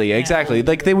 exactly.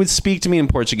 Like they would speak to me in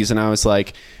Portuguese, and I was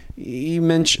like, you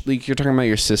mentioned like you're talking about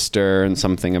your sister and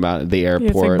something about the Yeah, airport.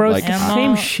 it's like, bro, like it's the Emma.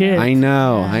 same shit. I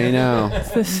know.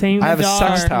 It's the same. I have a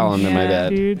sex Dark. towel under my Yeah, bed.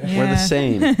 dude. We're the Yeah.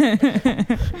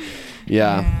 same.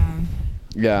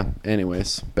 Yeah.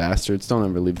 Anyways, bastards, don't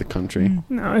ever leave the country.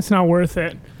 No, it's not worth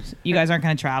it. You guys aren't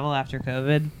going to travel after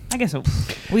COVID? I guess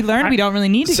we learned we don't really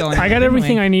need to go anywhere. I got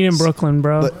everything I need in Brooklyn,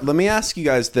 bro. Let me ask you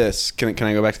guys this. Can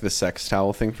I go back to the sex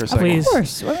towel thing for a second? Please. Of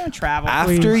course. We're going to travel.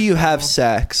 After Please. you have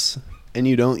sex and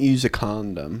you don't use a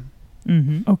condom,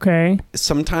 Mm-hmm. Okay.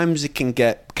 sometimes it can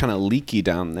get kind of leaky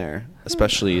down there,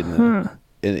 especially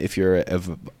if you're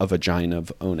a vagina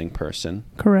owning person.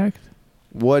 Correct.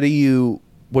 What do you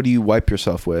wipe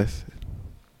yourself with?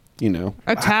 You know,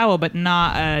 A towel, but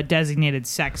not a designated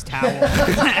sex towel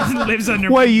that lives under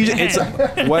my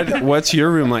bed. what's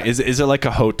your room like? Is it like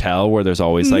a hotel where there's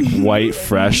always like white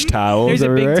fresh towels? There's a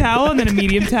big everywhere? towel and then a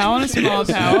medium towel and a small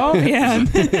towel. Yeah.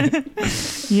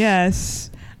 Yes.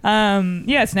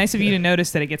 Yeah, it's nice of you to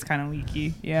notice that it gets kind of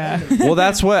leaky. Yeah. Well,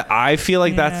 that's what I feel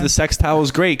like. That's Yeah. the sex towel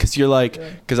is great because you're like,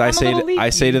 because I'm a little I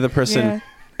say to the person, Yeah.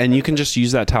 and you can just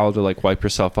use that towel to like wipe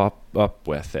yourself up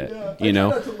with it. Yeah, you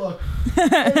know. I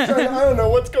don't know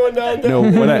what's going on. No,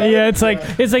 what Yeah, it's like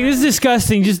this is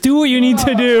disgusting. Just do what you need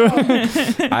to do.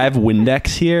 I have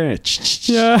Windex here.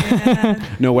 Yeah.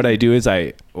 No, what I do is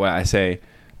I say,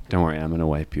 "Don't worry, I'm gonna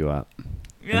wipe you up."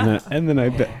 And then I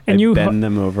bend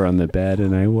them over on the bed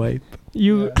and I wipe.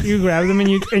 You grab them and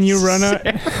you run out.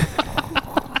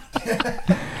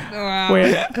 Wow.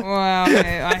 Wait. Wow.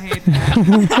 I hate that.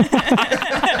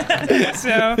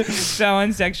 so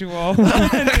unsexual to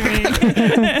me.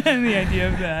 The idea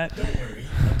of that. Don't worry,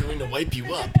 I'm going to wipe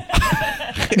you up.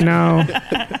 No.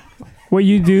 What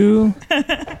you do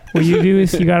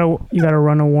is you gotta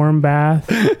run a warm bath.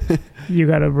 You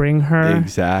gotta bring her,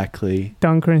 Exactly.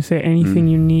 dunk her, and say anything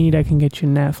you need. I can get you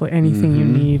Netflix. Anything you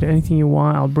need, anything you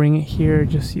want, I'll bring it here.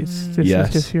 This is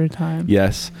just your time.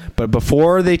 Yes, but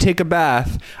before they take a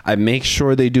bath, I make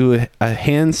sure they do a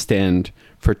handstand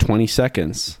for 20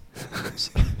 seconds,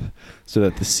 so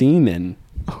that the semen.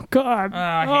 Oh God. Oh,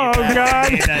 I Oh hate that. God. I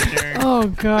hate that jerk. Oh I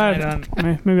God.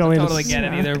 don't Maybe I'll leave totally this. get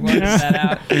it either. We'll edit that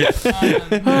out.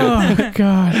 Oh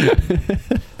God.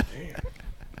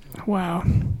 Wow.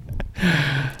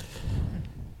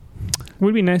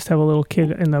 Would be nice to have a little kid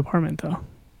in the apartment, though.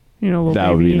 You know, a little That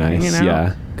would baby be nice. hanging out.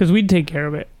 Yeah. Because we'd take care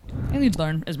of it. And you'd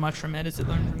learn as much from it as it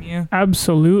learned from you.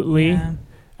 Absolutely. Yeah.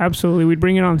 Absolutely. We'd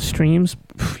bring it on streams.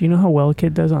 You know how well a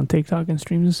kid does on TikTok and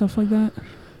streams and stuff like that?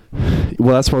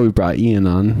 Well, that's why we brought Ian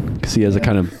on, because he has a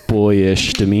kind of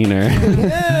boyish demeanor.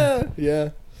 Yeah.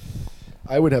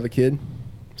 I would have a kid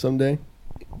someday.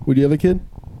 Would you have a kid?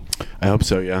 I hope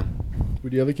so. Yeah.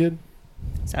 Would you have a kid?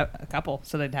 So a couple,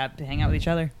 so they'd have to hang out with each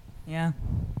other. Yeah.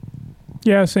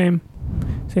 Yeah, same.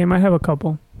 Same. I'd have a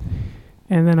couple.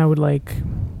 And then I would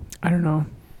I don't know,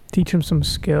 teach them some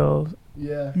skills.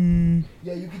 Yeah. Mm.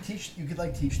 Yeah, you could teach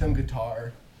them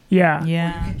guitar. Yeah. Or you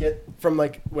Yeah. could get from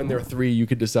when they're 3, you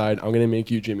could decide I'm gonna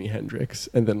make you Jimi Hendrix,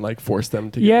 and then force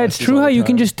them to. Get Yeah, it's lessons true all how the you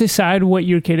can time. just decide what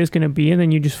your kid is going to be, and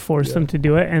then you just force them to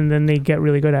do it, and then they get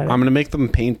really good at it. I'm gonna make them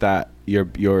paint that your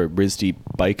RISD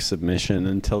bike submission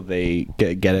until they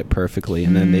get it perfectly,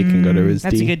 and then they can go to RISD.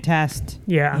 That's a good test.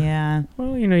 Yeah. Yeah.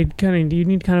 Well, you need kind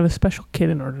of a special kid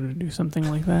in order to do something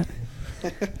like that.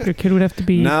 Your kid would have to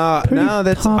be No, pretty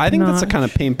that's. I think that's a top-notch. kind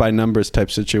of paint by numbers type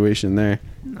situation there.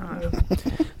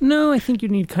 No, I think you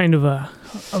need kind of a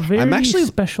very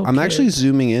special. I'm kid. actually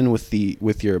zooming in with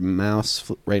your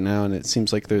mouse right now, and it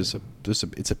seems like it's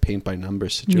a paint by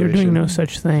numbers situation. You're doing no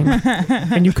such thing,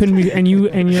 and you couldn't be, and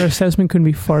your assessment couldn't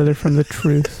be farther from the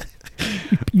truth.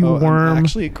 You worm. I'm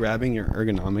actually grabbing your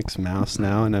ergonomics mouse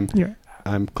now, and I'm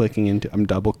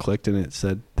double clicked, and it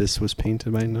said this was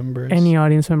painted by numbers. Any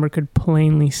audience member could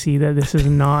plainly see that this is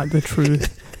not the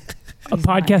truth. A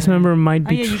podcast member might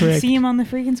be you can tricked. see him on the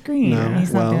freaking screen. No,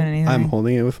 He's not doing anything. I'm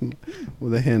holding it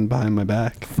with a hand behind my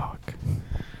back. Fuck.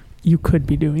 You could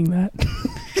be doing that.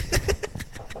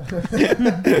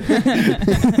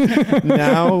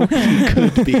 Now he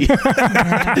could be.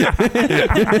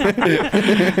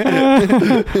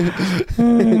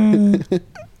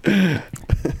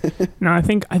 No, I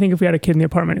think if we had a kid in the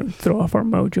apartment, it would throw off our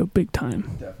mojo big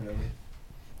time. Definitely.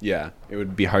 Yeah, it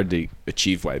would be hard to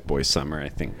achieve white boy summer, I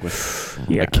think, with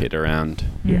Yeah. a kid around.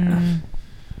 Yeah. Mm.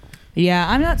 Yeah,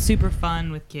 I'm not super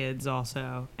fun with kids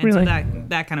also. And Really? so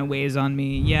that kind of weighs on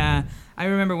me. Yeah. I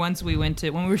remember once when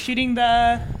we were shooting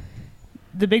the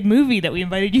big movie that we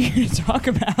invited you here to talk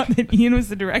about that Ian was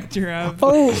the director of.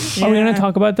 Oh, are we Yeah. gonna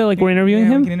talk about that? Like we're interviewing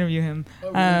Yeah, him? we can interview him. Oh,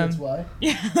 really? That's why.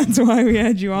 Yeah, that's why we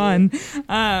had you on.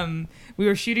 We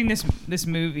were shooting this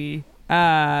movie,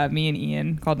 me and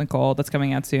Ian, called Nicole, that's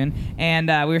coming out soon. And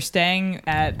we were staying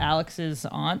at Alex's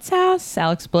aunt's house,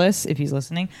 Alex Bliss, if he's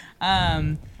listening.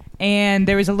 And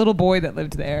there was a little boy that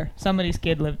lived there. Somebody's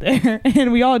kid lived there.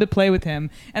 And we all had to play with him.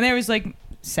 And there was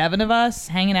 7 of us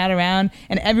hanging out around,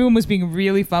 and everyone was being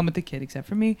really fun with the kid except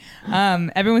for me.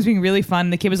 Everyone was being really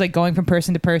fun. The kid was going from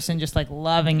person to person, just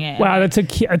loving it. Wow, that's a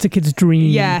kid's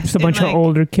dream. Yeah, just a and, bunch of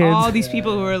older kids. All these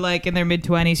people who were in their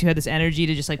mid-20s who had this energy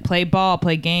to just play ball,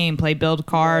 play game, play build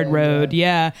card road.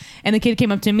 Yeah. And the kid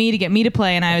came up to me to get me to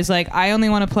play, and I was like, I only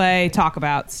want to play talk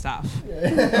about stuff. Oh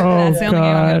That's the only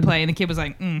game I'm gonna God. play. And the kid was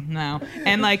like, no.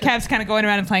 And Kev's kind of going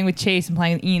around and playing with Chase and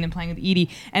playing with Ian and playing with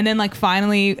Edie. And then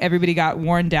finally everybody got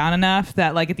worn down enough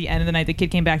that at the end of the night the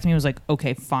kid came back to me and was like,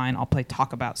 okay, fine, I'll play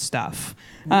talk about stuff.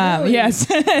 Yes.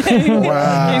 Came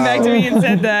back to me and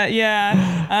said that,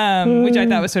 yeah. Which I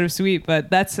thought was sort of sweet, but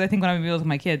that's I think when I'm with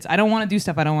my kids. I don't want to do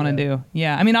stuff I don't want to do.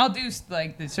 Yeah. I mean, I'll do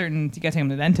the certain, you gotta take them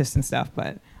to the dentist and stuff,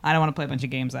 but I don't want to play a bunch of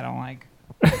games I don't like.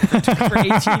 For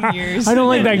 18 years. I don't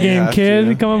like that game, have kid.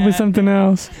 to. Come up with Yeah. something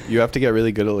else. You have to get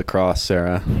really good at lacrosse,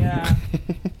 Sarah. Yeah.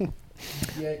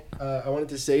 Yeah, I wanted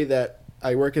to say that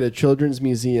I work at a children's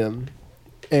museum,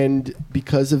 and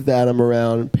because of that, I'm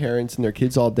around parents and their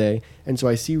kids all day, and so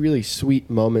I see really sweet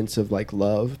moments of like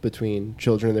love between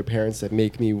children and their parents that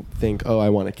make me think, oh, I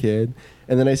want a kid.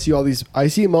 And then I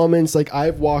see moments like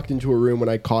I've walked into a room when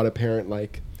I caught a parent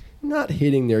like not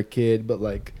hitting their kid, but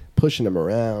like pushing them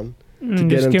around to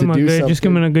get them to do something. Just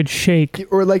give them a good shake.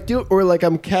 Or like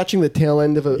I'm catching the tail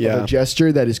end of a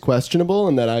gesture that is questionable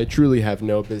and that I truly have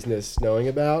no business knowing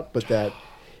about, but that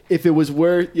if it was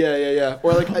worth,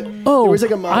 or like there was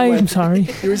like a mom. I'm sorry.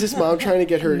 There was this mom trying to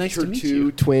get her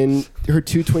two twin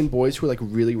boys who were like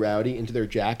really rowdy into their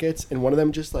jackets, and one of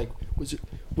them just like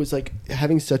was like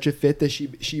having such a fit that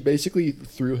she basically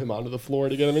threw him onto the floor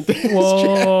to get him into his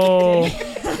jacket.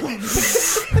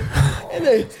 And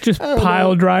they just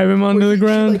pile drive him onto the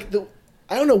ground.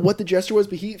 I don't know what the gesture was,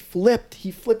 but he flipped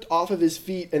off of his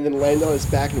feet and then landed on his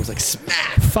back and it was like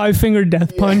smack. 5-finger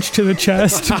death punch to the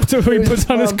chest. So he puts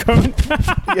on his coat.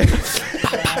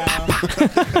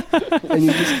 And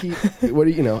you just keep,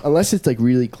 unless it's like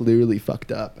really clearly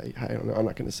fucked up. I don't know. I'm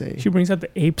not going to say. She brings out the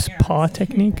ape's paw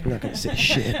technique. I'm not going to say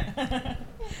shit.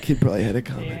 Kid probably had a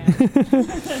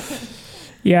comment.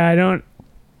 Yeah, I don't.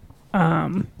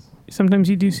 Sometimes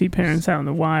you do see parents out in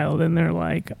the wild and they're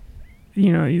like,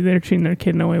 they're treating their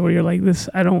kid in a way where you're like,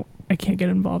 I can't get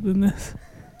involved in this.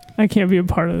 I can't be a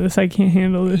part of this. I can't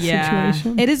handle this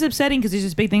situation. It is upsetting because there's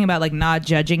this big thing about like not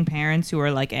judging parents who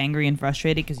are like angry and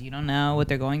frustrated because you don't know what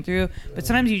they're going through. But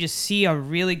sometimes you just see a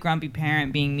really grumpy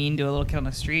parent being mean to a little kid on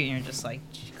the street and you're just like,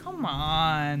 come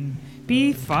on,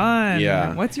 be fun.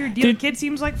 Yeah. What's your deal? The kid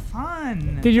seems like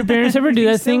fun. Did your parents ever do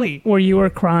that thing where you were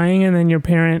crying and then your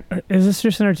parent, is this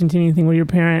just an Argentinian thing where your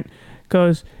parent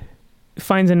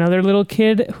finds another little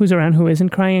kid who's around who isn't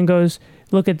crying and goes,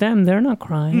 look at them, they're not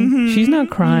crying. Mm-hmm. She's not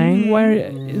crying.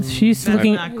 Why? She's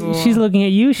looking. Cool. She's looking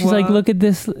at you. She's like, look at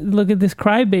this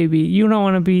crybaby. You don't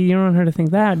want her to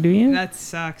think that, do you? That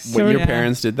sucks. Your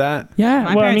parents did that?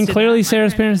 Yeah. Clearly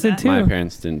Sarah's parents did too. My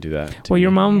parents didn't do that. Well,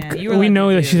 your mom. Yeah, we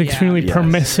know that she's extremely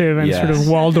permissive and sort of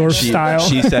Waldorf style.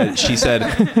 She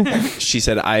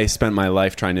said, I spent my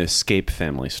life trying to escape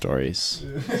family stories.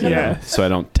 Yeah. So I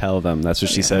don't tell them. That's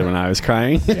what she said when I was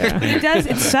crying. Yeah. It does.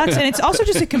 It sucks, and it's also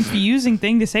just a confusing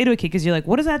thing to say to a kid because you're like,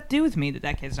 what does that do with me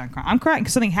that kid's not crying? I'm crying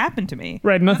because something happened to me.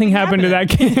 Right, nothing happened to that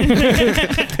kid.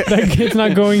 That kid's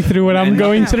not going through what I'm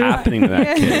going through. Happening to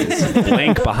that kid. It's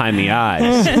blank behind the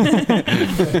eyes.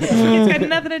 It's got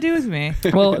nothing to do with me.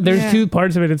 Well, there's two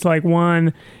parts of it. It's like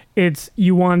one, it's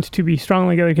you want to be strong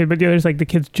like the other kid, but the other is like the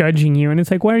kid's judging you, and it's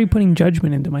like, why are you putting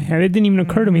judgment into my head? It didn't even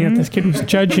occur to me that this kid was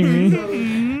judging me.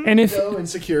 And if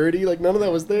insecurity, like none of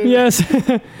that was there. Yes.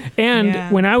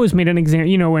 And when I was made an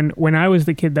example, when I was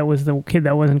the kid that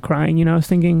wasn't crying, I was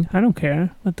thinking, I don't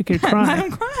care. Let the kid cry. Let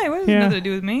him cry. What has nothing to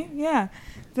do with me? Yeah.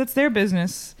 That's their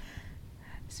business.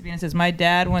 Sabina says, my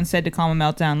dad once said to calm a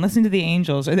meltdown, listen to the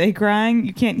angels. Are they crying?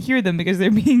 You can't hear them because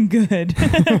they're being good.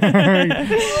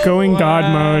 Going God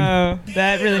mode.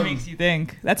 That really makes you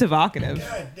think. That's evocative.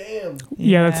 God damn.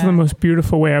 Yeah, that's the most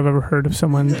beautiful way I've ever heard of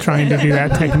someone trying to do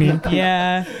that technique.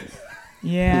 Yeah.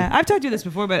 Yeah, I've talked to you this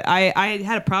before, but I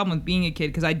had a problem with being a kid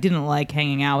because I didn't like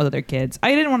hanging out with other kids.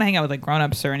 I didn't want to hang out with like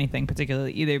grown-ups or anything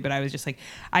particularly either, but I was just like,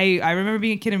 I remember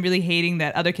being a kid and really hating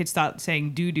that other kids thought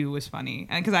saying doo-doo was funny,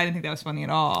 and because I didn't think that was funny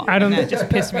at all. That just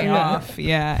pissed me off.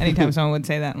 Yeah, anytime someone would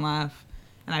say that and laugh.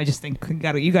 And I just think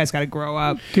you guys got to grow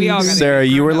up. Sarah,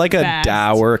 you were like a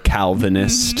dour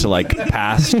Calvinist to like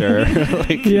pastor,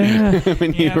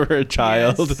 when you were a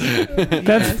child.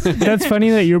 Yes. That's funny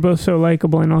that you're both so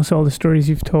likable, and also all the stories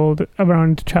you've told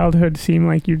around childhood seem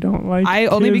like you don't like. I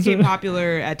only became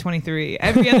popular at 23.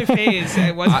 Every other phase,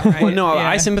 it wasn't right. Well, no,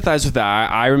 I sympathize with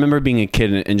that. I remember being a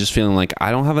kid and just feeling like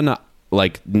I don't have enough.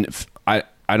 I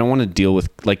don't want to deal with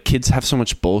kids have so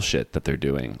much bullshit that they're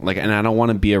doing. And I don't want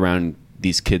to be around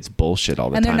these kids bullshit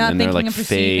all the time, and they're like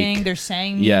fake. They're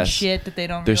saying mean shit that they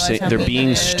don't. They're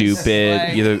being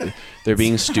stupid. They're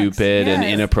being stupid and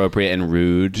inappropriate and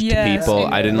rude to people.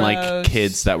 I didn't like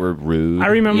kids that were rude. I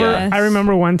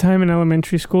remember one time in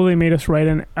elementary school they made us write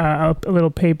a little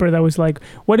paper that was like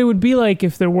what it would be like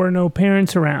if there were no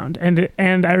parents around, and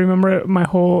I remember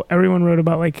everyone wrote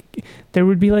about like there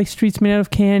would be like streets made out of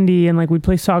candy and like we'd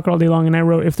play soccer all day long, and I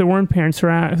wrote if there weren't parents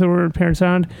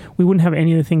around, we wouldn't have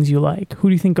any of the things you like. Who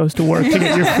do you think goes to work to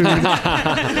get your food?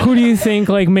 Who do you think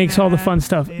like makes all the fun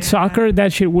stuff? Soccer,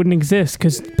 that shit wouldn't exist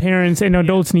because parents and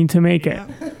adults need to make it.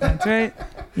 That's right.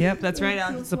 Yep, that's right,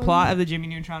 Alex. It's the plot of the Jimmy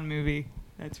Neutron movie.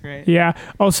 That's right. Yeah.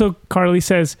 Also, Carly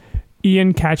says,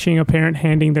 Ian catching a parent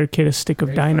handing their kid a stick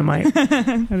of dynamite.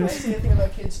 Can I say anything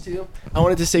about kids too? I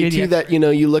wanted to say Good, too yeah. that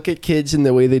you look at kids and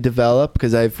the way they develop,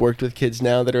 because I've worked with kids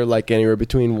now that are like anywhere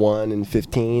between 1 and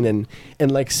 15,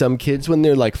 and like some kids when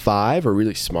they're like 5 are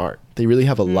really smart. They really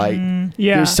have a light.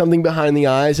 Yeah. There's something behind the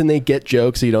eyes, and they get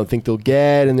jokes that you don't think they'll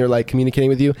get, and they're like communicating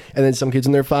with you. And then some kids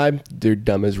when they're 5, they're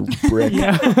dumb as brick.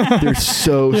 They're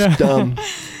so dumb.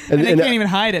 And they can't even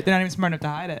hide it. They're not even smart enough to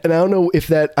hide it. And I don't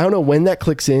know when that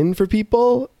clicks in for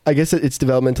people. I guess it's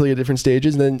developmentally at different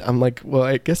stages. And then I'm like, well,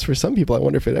 I guess for some people, I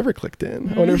wonder if it ever clicked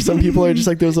in. I wonder if some people are just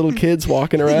like those little kids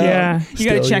walking around. Yeah. You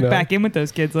got to still, check back in with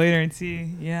those kids later and see.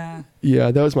 Yeah.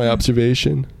 Yeah, that was my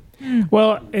observation.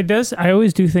 Well, it does. I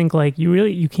always do think like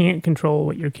you can't control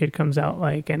what your kid comes out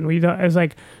like, and I was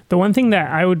like the one thing that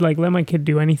I would like let my kid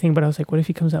do anything, but I was like, what if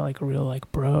he comes out like a real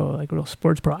like bro, like a real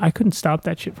sports bro? I couldn't stop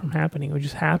that shit from happening. It would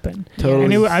just happen.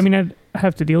 Totally. And I'd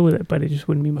have to deal with it, but it just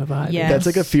wouldn't be my vibe. Yeah. That's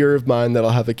like a fear of mine that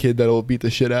I'll have a kid that'll beat the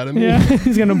shit out of me. Yeah,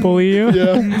 he's gonna bully you.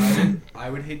 Yeah. I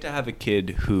would hate to have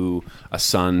a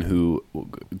son who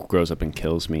grows up and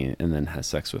kills me and then has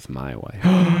sex with my wife.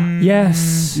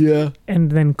 Yes. Yeah.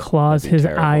 And then claws That'd be his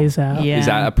terrible. eyes out. Yeah. Is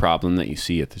that a problem that you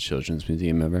see at the Children's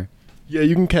Museum ever? Yeah,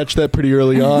 you can catch that pretty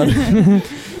early on.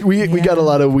 We got a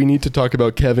lot of we need to talk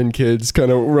about Kevin kids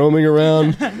kind of roaming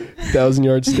around,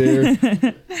 1,000-yard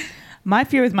stare. My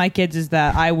fear with my kids is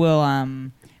that I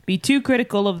will be too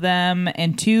critical of them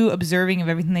and too observing of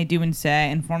everything they do and say,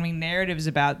 and forming narratives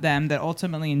about them that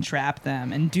ultimately entrap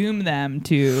them and doom them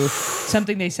to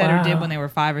something they said or did when they were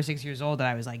 5 or 6 years old that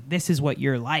I was like, this is what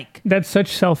you're like. That's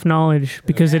such self-knowledge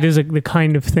because it is the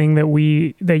kind of thing that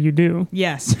you do.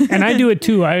 Yes. And I do it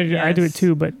too. I do it Yes.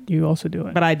 too, but you also do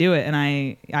it. But I do it, and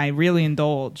I really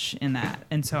indulge in that.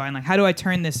 And so I'm like, how do I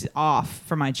turn this off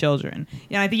for my children?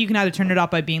 Yeah, I think you can either turn it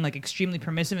off by being like extremely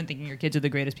permissive and thinking your kids are the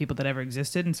greatest people that ever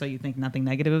existed, and so you think nothing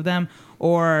negative of them,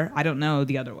 or I don't know,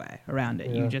 the other way around it.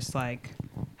 Yeah. You just like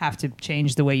have to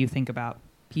change the way you think about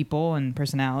people and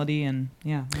personality, and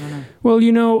yeah, I don't know.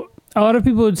 Well, a lot of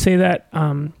people would say that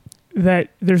that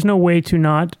there's no way to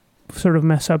not sort of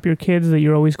mess up your kids, that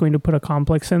you're always going to put a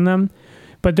complex in them.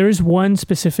 But there's one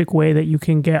specific way that you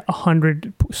can get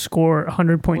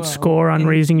 100-point score on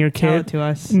raising your Tell kid. it to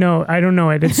us. No, I don't know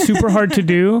it. It's super hard to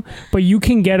do, but you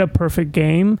can get a perfect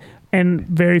game, and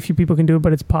very few people can do it,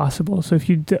 but it's possible. So if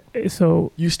you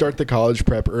You start the college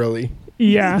prep early.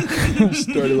 yeah. You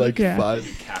started like Yeah.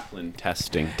 5. Kaplan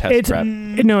testing, It's prep.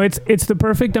 it's the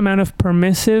perfect amount of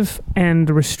permissive and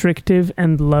restrictive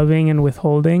and loving and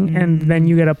withholding, and then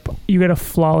you get a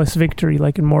flawless victory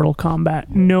like in Mortal Kombat.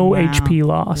 No Wow. HP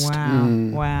lost. Wow.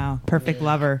 Mm. Wow. Perfect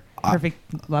lover.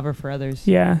 Perfect lover for others.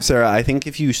 Yeah. Sarah, I think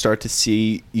if you start to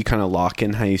see, you kind of lock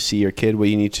in how you see your kid, what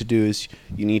you need to do is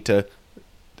you need to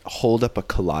hold up a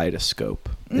kaleidoscope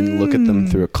and look at them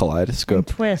through a kaleidoscope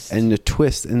Twist. and a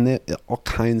twist, and all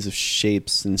kinds of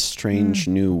shapes and strange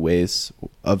new ways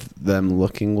of them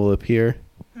looking will appear.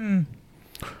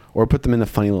 Or put them in a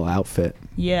funny little outfit.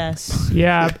 Yes.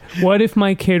 Yeah. What if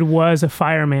my kid was a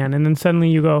fireman, and then suddenly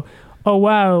you go, "Oh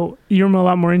wow, you're a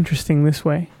lot more interesting this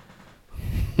way."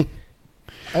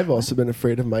 I've also been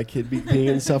afraid of my kid being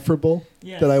insufferable,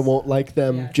 Yes. that I won't like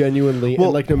them Yeah. genuinely. Well-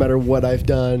 and like no matter what I've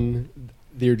done,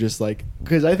 they're just like,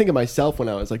 because I think of myself when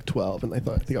I was like 12 and I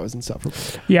think I was insufferable.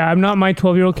 Yeah, I'm not my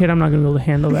 12-year-old kid. I'm not going to be able to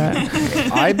handle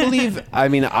that. I believe,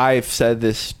 I've said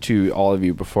this to all of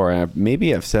you before, and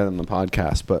maybe I've said it on the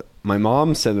podcast, but my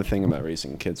mom said the thing about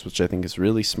raising kids, which I think is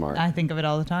really smart. I think of it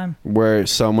all the time. Where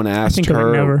someone asked think of it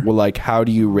her, never. well, like, how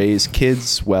do you raise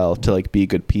kids well to like be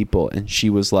good people? And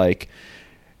she's like,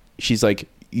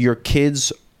 your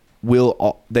kids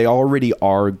they already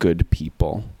are good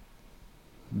people.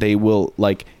 They will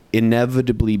like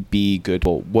inevitably be good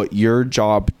people. What your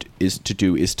job is to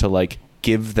do is to like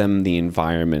give them the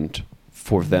environment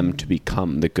for them to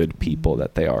become the good people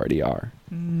that they already are.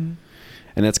 And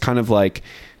that's kind of like,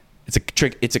 it's a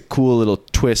trick. It's a cool little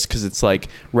twist, because it's like,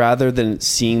 rather than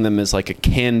seeing them as like a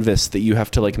canvas that you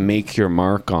have to like make your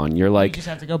mark on, you're like, You just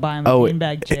have to go buy him a oh,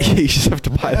 beanbag chair. you just have to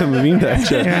buy them a beanbag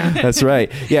chair. Yeah. That's right.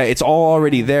 Yeah, it's all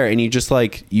already there, and you just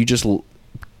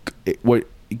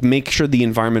make sure the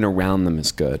environment around them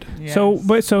is good. Yes.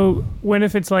 So when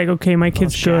if it's like, okay, my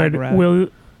kid's shag good, rat. will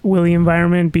the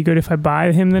environment be good if I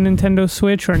buy him the Nintendo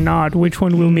Switch or not? Which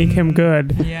one will make him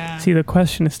good? Yeah. See, the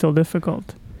question is still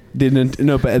difficult. But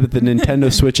the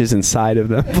Nintendo Switch is inside of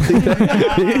them.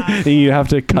 You have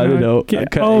to cut it out. Get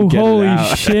it holy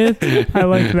out. shit! I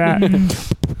like that.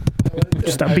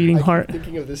 Stop beating I heart. keep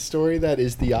thinking of this story that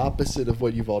is the opposite of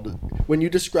what you've all done. When you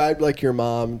described like your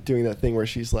mom doing that thing where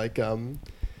she's like,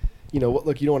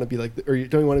 look, you don't want to be like, or you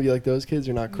don't want to be like those kids.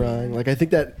 You're not crying. Like, I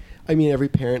think that, I mean, every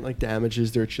parent like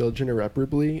damages their children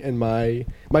irreparably, and my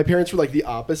parents were like the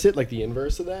opposite, like the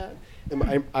inverse of that.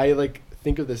 And I like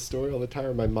think of this story all the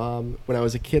time. My mom, when I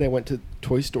was a kid, I went to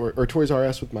Toys R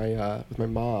Us with my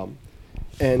mom,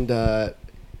 and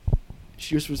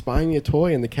she was buying me a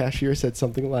toy, and the cashier said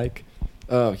something like,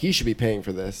 "Oh, he should be paying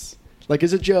for this," like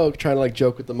as a joke, trying to like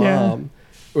joke with the mom. Yeah.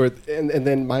 And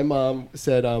then my mom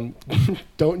said,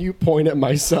 "Don't you point at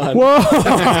my son." Whoa!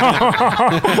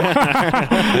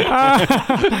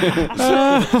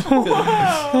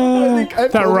 I think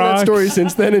I've told her that story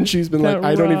since then, and she's been like,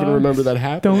 "I don't even remember that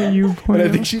happening." Don't you point? And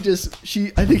I think she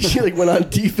like went on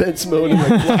defense mode and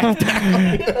like blacked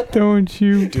out. Don't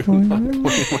you point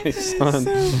my son?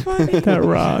 So funny. That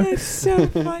rocks. That's so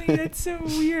funny. That's so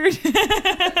weird.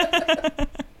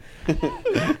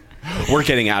 We're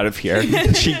getting out of here.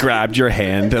 She grabbed your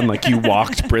hand and like you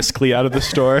walked briskly out of the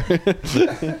store.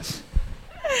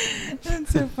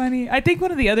 That's so funny. I think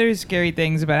one of the other scary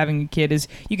things about having a kid is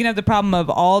you can have the problem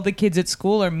of all the kids at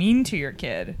school are mean to your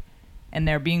kid and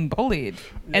they're being bullied.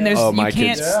 And there's you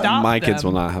can't stop my them. kids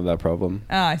will not have that problem.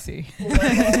 Oh, I see.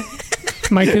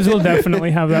 My kids will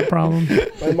definitely have that problem.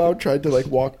 My mom tried to like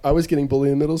walk. I was getting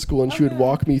bullied in middle school, and she would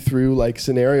walk me through like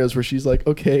scenarios where she's like,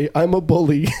 "Okay, I'm a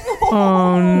bully.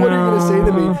 Oh no! What are you gonna say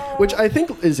to me?" Which I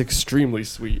think is extremely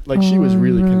sweet. Like she was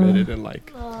really committed and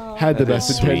like had the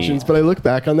best intentions. But I look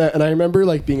back on that, and I remember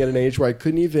like being at an age where I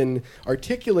couldn't even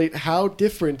articulate how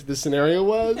different the scenario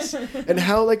was, and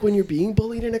how like when you're being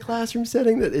bullied in a classroom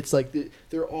setting, that it's like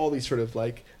there are all these sort of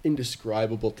like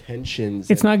indescribable tensions.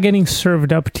 It's not getting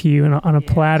served up to you on a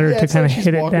platter to kind of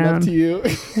hit it down. Up to you.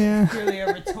 Yeah. It's really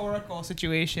a rhetorical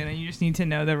situation, and you just need to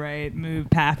know the right move,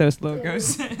 pathos,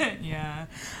 logos. Yeah.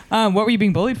 What were you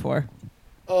being bullied for?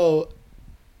 Oh,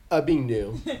 being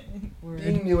new.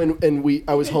 Being new, and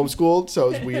I was homeschooled, so it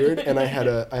was weird, and I had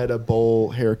a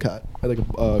bowl haircut. I had like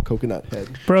a coconut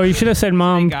head. Bro, you should have said,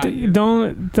 "Mom,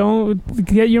 don't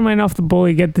get your mind off the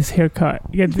bully. Get this haircut.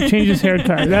 Change this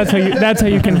haircut. That's how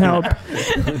you can help.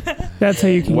 That's how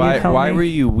you can help." Why were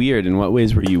you weird? In what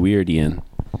ways were you weird, Ian?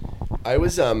 I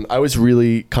was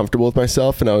really comfortable with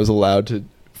myself, and I was allowed to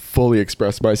fully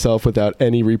express myself without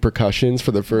any repercussions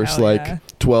for the first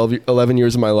 11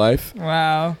 years of my life.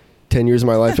 Wow. 10 years of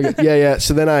my life. Yeah.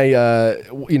 So then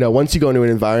once you go into an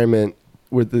environment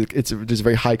where there's a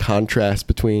very high contrast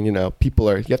between, you have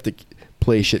to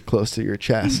play shit close to your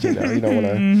chest, you don't want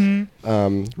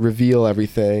to reveal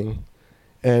everything.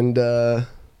 And like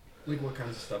what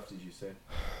kinds of stuff did you say?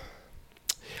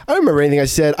 I don't remember anything I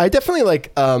said. I definitely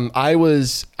I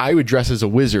would dress as a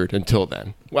wizard until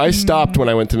then. I stopped when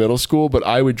I went to middle school, but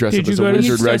I would dress up as a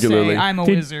wizard regularly. I'm a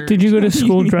wizard. Did you go to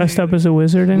school dressed up as a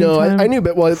wizard anytime? No, I knew,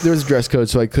 but there was a dress code,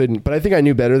 so I couldn't. But I think I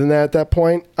knew better than that at that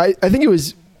point. I think it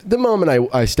was the moment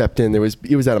I stepped in. It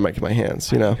was out of my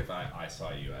hands,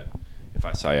 If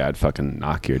I saw you, I'd fucking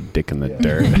knock your dick in the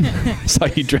dirt. I saw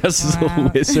you dressed as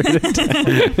a wizard.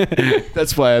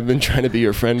 That's why I've been trying to be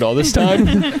your friend all this time,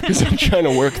 because I'm trying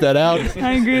to work that out.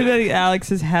 I agree that Alex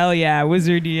says, hell yeah,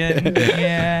 wizard Ian.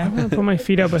 Yeah. I'm going to put my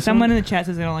feet up. Someone in the chat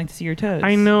says they don't like to see your toes.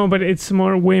 I know, but it's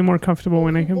way more comfortable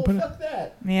when I can put it. Fuck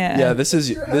that. Yeah. Yeah, this is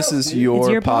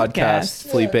your podcast,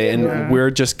 Felipe, and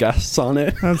we're just guests on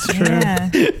it. That's true.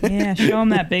 Yeah. Show them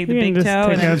the big toe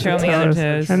and then show them the other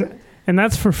toes. And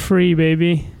that's for free,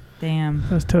 baby. Damn.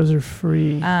 Those toes are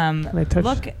free.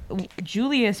 Look,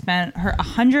 Julia spent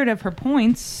 100 of her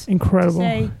points. Incredible. To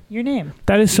say your name.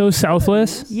 That is so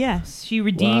selfless. Yes, she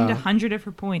redeemed 100 of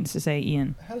her points to say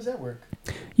Ian. How does that work?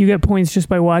 You get points just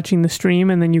by watching the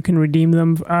stream, and then you can redeem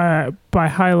them by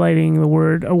highlighting a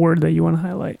word that you want to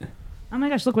highlight. Oh my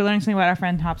gosh, look, we're learning something about our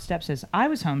friend Top Step says. I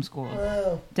was homeschooled.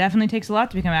 Wow. Definitely takes a lot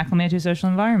to become acclimated to a social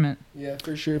environment. Yeah,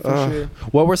 for sure.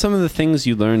 What were some of the things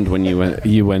you learned when you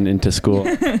went into school?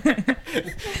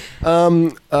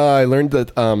 I learned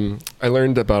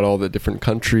about all the different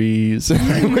countries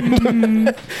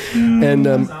and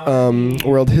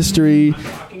world history. I'm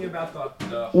talking about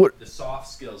the soft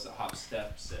skills that Top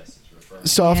Step says is referring to.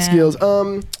 Soft skills.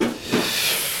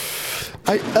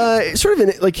 I sort of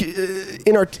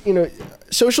in our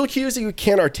social cues that you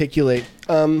can't articulate,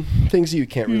 things that you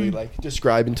can't really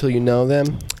describe until you know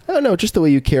them. I don't know, just the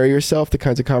way you carry yourself, the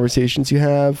kinds of conversations you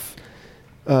have.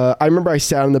 I remember I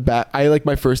sat in the back.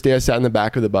 My first day I sat in the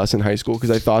back of the bus in high school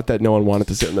because I thought that no one wanted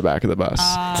to sit in the back of the bus.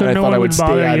 So and no one would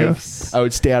bother you. I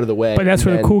would stay out of the way. But that's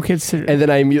where the cool kids sit. And then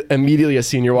immediately a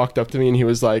senior walked up to me and he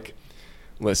was like,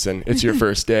 listen, it's your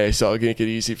first day, so I'll make it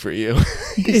easy for you.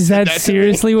 Is that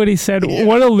seriously what he said? Yeah.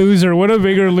 What a loser. What a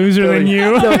bigger loser than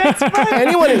you. No,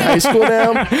 anyone in high school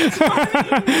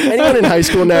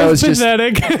now is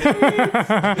pathetic.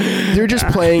 They're just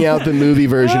playing out the movie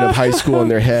version of high school in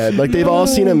their head. Like they've all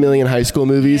seen a million high school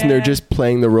movies and they're just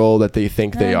playing the role that they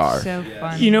think they are. So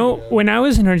funny. You know, when I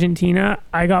was in Argentina,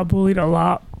 I got bullied a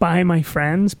lot by my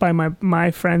friends. By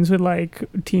my friends would like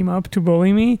team up to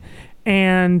bully me.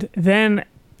 And then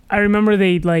I remember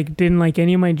they like didn't like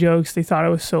any of my jokes. They thought I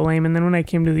was so lame. And then when I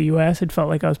came to the US, it felt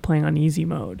like I was playing on easy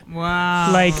mode.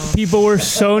 Wow. Like people were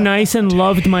so nice and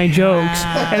loved my jokes.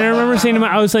 And I remember saying to them,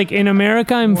 I was like, in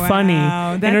America, I'm funny.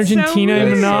 In Argentina,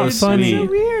 I'm not funny. That's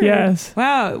so weird. Yes.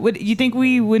 Wow. Would you think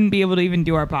we wouldn't be able to even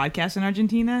do our podcast in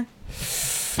Argentina?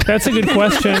 That's a good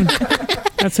question.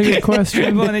 That's a good question.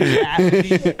 People in the chat would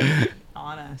be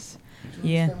on us.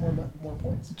 Yeah. More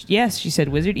points. Yes, she said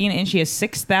Wizard Ian, and she has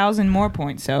 6,000 more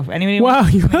points. So if anybody Wow,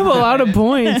 you have a lot of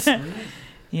points.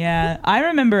 Yeah, I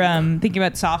remember thinking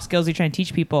about soft skills you're trying to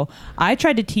teach people. I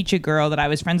tried to teach a girl that I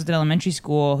was friends with at elementary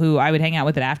school who I would hang out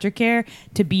with at aftercare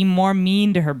to be more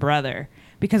mean to her brother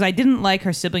because I didn't like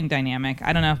her sibling dynamic.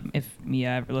 I don't know if Mia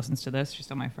ever listens to this. She's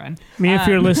still my friend. Mia, if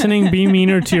you're listening, be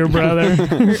meaner to your brother.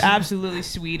 You're absolutely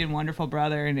sweet and wonderful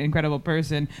brother and incredible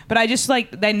person. But I just I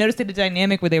noticed the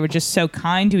dynamic where they were just so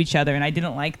kind to each other, and I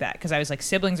didn't like that because I was like,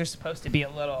 siblings are supposed to be a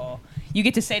little. You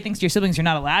get to say things to your siblings you're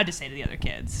not allowed to say to the other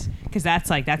kids because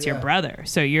that's your brother.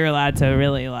 So you're allowed to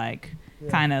really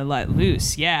kind of let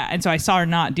loose. Yeah. And so I saw her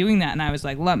not doing that, and I was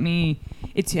like, what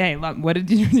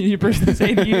did your person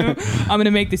say to you? I'm going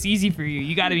to make this easy for you.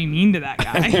 You got to be mean to that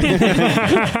guy.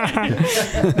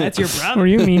 That's your brother. Were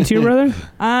you mean to your brother?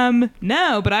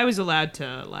 No, but I was allowed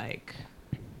to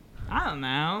I don't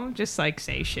know, just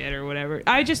say shit or whatever.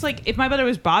 I just if my brother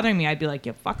was bothering me, I'd be like,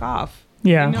 yo, fuck off.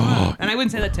 Yeah. And I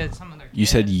wouldn't say that to some other kid. You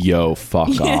said, yo,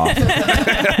 fuck off.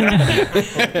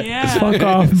 Yeah. Fuck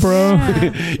off, bro.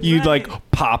 Yeah. You'd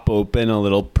pop open a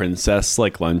little princess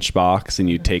lunchbox and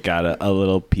you take out a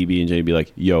little PB&J and be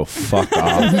like, yo, fuck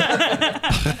off.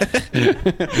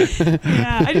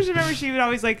 Yeah. I just remember she would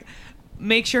always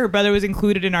make sure her brother was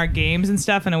included in our games and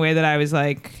stuff in a way that I was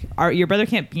like, your brother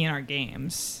can't be in our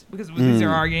games because these are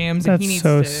our games. That's and he needs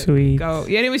so to sweet. Go.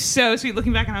 Yeah, and it was so sweet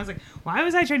looking back, and I was like, why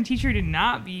was I trying to teach her to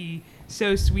not be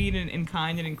so sweet and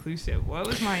kind and inclusive? What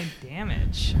was my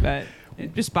damage? But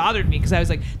it just bothered me because I was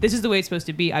like, this is the way it's supposed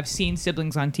to be. I've seen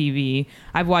siblings on TV.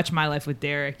 I've watched My Life with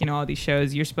Derek, all these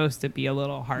shows. You're supposed to be a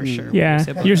little harsher. with your Yeah.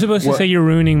 siblings. You're supposed to say you're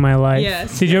ruining my life.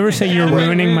 Yes. Did you ever say you're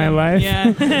ruining my life?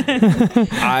 Yeah.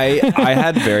 I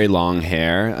had very long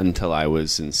hair until I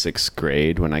was in 6th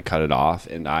grade when I cut it off,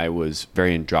 and I was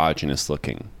very androgynous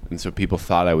looking. And so people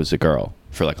thought I was a girl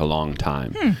for a long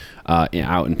time out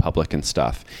in public and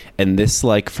stuff. And this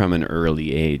from an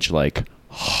early age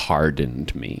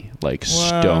hardened me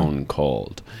stone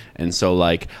cold. And so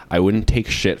I wouldn't take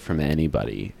shit from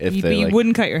anybody if you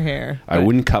wouldn't cut your hair. I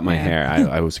wouldn't cut my hair.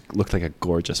 I looked like a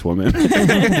gorgeous woman.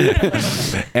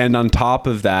 And on top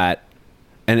of that,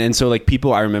 and so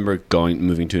people, I remember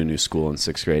moving to a new school in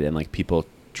 6th grade and people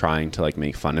trying to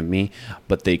make fun of me,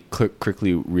 but they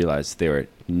quickly realized they were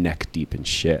neck deep in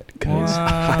shit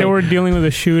because they were dealing with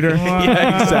a shooter.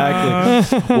 Yeah,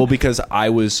 exactly. Well, because I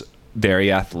was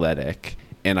very athletic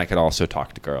and I could also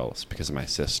talk to girls because of my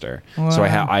sister. Wow. So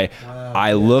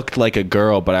I looked like a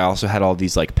girl, but I also had all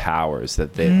these powers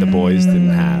that the boys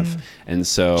didn't have. And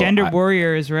so gender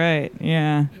warrior is right.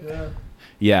 Yeah.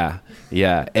 Yeah.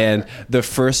 And the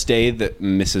first day that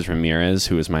Mrs. Ramirez,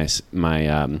 who was my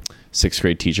 6th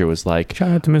grade teacher, was like, shout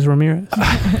out to Ms. Ramirez.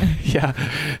 yeah,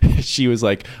 she was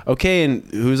like, okay, and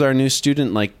who's our new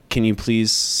student? Can you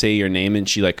please say your name? And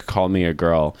she called me a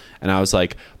girl, and I was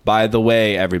like, by the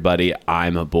way, everybody,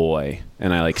 I'm a boy.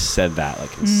 And I said that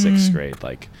in 6th grade,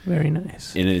 very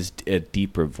nice, in a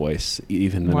deeper voice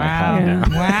even than I have now.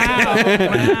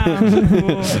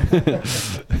 Wow.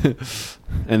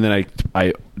 And then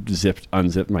I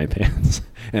unzipped my pants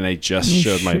and I just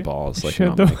showed my balls,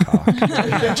 not my cock,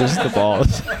 just the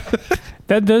balls.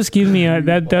 That does give me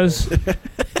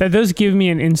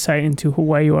an insight into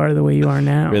why you are the way you are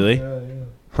now. Really? Yeah.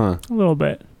 Huh? A little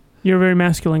bit. You're a very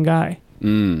masculine guy,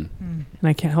 and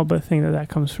I can't help but think that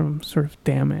comes from sort of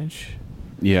damage.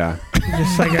 Yeah.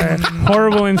 Just a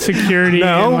horrible insecurity.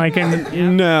 No.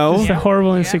 And No. Just a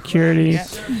horrible insecurity.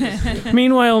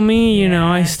 Meanwhile, me,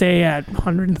 I stay at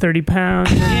 130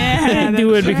 pounds. I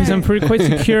do it because I'm quite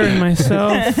secure in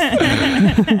myself.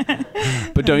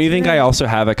 But don't you think I also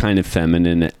have a kind of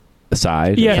feminine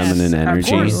side, Yes, feminine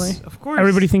energy? absolutely. Of course.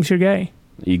 Everybody thinks you're gay.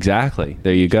 Exactly.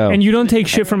 There you go. And you don't take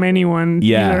shit from anyone.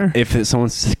 yeah. either. If someone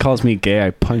calls me gay,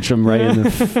 I punch them right in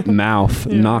the mouth,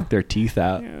 Yeah. knock their teeth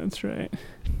out. Yeah, that's right.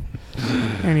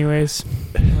 Anyways,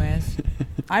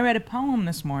 I read a poem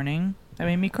this morning that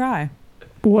made me cry.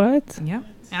 what? Yep.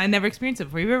 And I never experienced it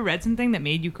before. You ever read something that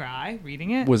made you cry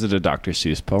reading it? Was it a Dr.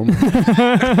 Seuss poem?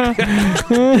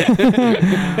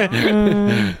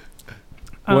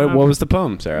 What was the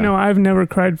poem, Sarah? No, I've never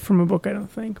cried from a book. I don't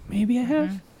think. Maybe I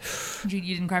have. You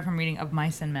didn't cry from reading Of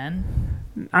Mice and Men?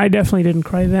 I definitely didn't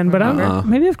cry then, but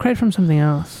maybe I've cried from something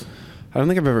else. I don't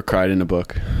think I've ever cried in a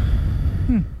book.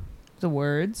 The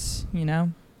words, you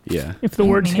know? Yeah. If the Yeah,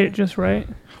 words me hit neither. just right.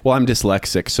 Well, I'm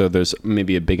dyslexic, so there's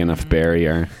maybe a big enough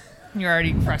barrier. You're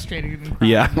already frustrated and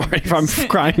crying. Yeah, if I'm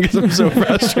crying because I'm so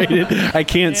frustrated, I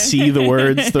can't see the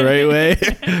words the right way.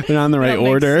 They're not in the right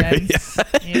order.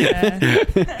 Yeah.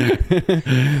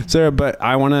 Sarah, but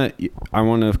I wanna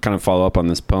kind of follow up on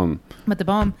this poem. But the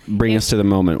poem, Bring us to the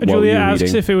moment. What Julia were you asks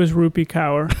reading? if it was Rupi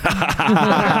Kaur.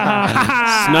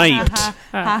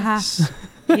 Sniped.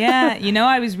 yeah, you know,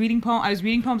 I was reading poems.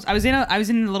 I was in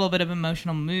a little bit of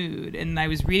emotional mood, and I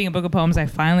was reading a book of poems I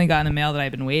finally got in the mail that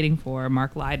I've been waiting for.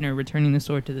 Mark Leidner, Returning the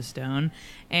Sword to the Stone,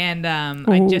 and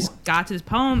I just got to this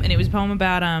poem, and it was a poem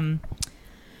about I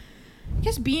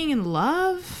guess being in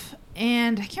love.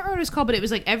 And I can't remember what it was called, but it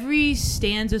was like every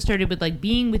stanza started with like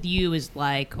being with you is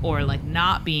like, or like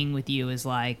not being with you is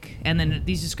like, and then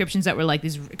these descriptions that were like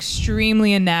these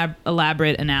extremely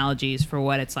elaborate analogies for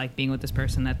what it's like being with this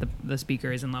person that the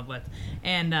speaker is in love with.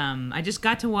 And I just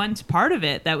got to one part of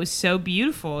it that was so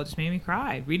beautiful, it just made me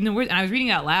cry reading the words, and I was reading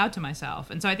it out loud to myself.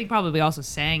 And so I think probably also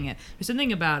saying it. There's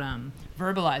something about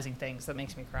verbalizing things that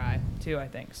makes me cry too, I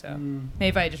think. So maybe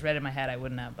if I had just read it in my head, I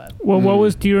wouldn't have. But Well, what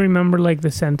was? Do you remember like the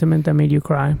sentiment that made you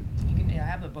cry? yeah, I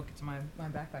have the book. It's in my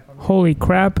backpack. Over Holy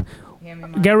crap! here. Hand me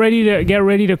mine. Get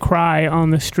ready to cry on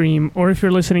the stream, or if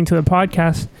you're listening to the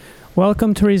podcast,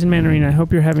 welcome to Reason Mandarin. I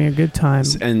hope you're having a good time.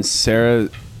 And Sarah,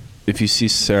 if you see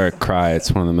Sarah cry,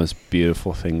 it's one of the most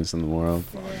beautiful things in the world.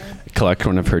 Collect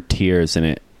one of her tears,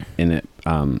 and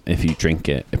if you drink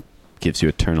it, it gives you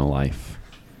eternal life.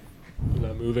 I'm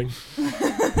not moving.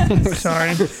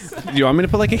 Sorry. Do you want me to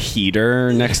put like a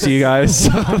heater next to you guys?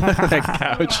 That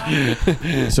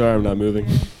couch. Sorry, I'm not moving.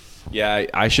 Yeah,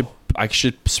 I should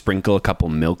sprinkle a couple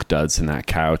Milk Duds in that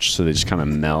couch so they just kind of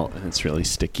melt and it's really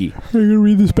sticky. Are you gonna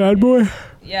read this bad boy?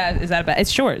 Yeah, is that bad? It's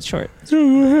short. It's short.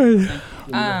 Go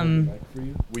ahead.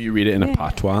 Will you read it in a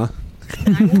patois?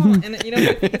 I won't. And you know,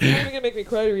 it's not even gonna make me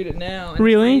cry to read it now. And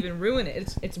Really? It's not even ruin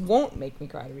it. It won't make me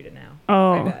cry to read it now. I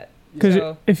Oh, bet. because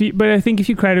So, but I think if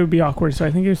you cried, it would be awkward. So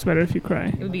I think it's better if you cry.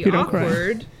 it would be if you don't cry.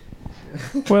 awkward.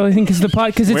 Well, I think because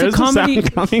it's Where's a comedy.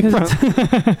 the sound coming from?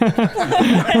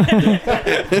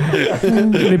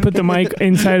 They put the mic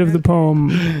inside of the poem.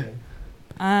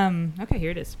 Okay,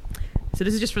 here it is. So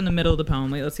this is just from the middle of the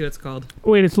poem. Wait, let's see what it's called.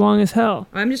 Wait, it's long as hell.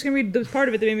 I'm just gonna read the part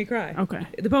of it that made me cry. Okay.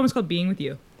 The poem is called Being With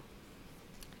You.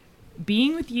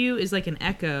 Being with you is like an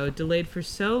echo delayed for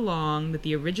so long that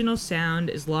the original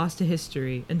sound is lost to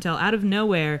history until out of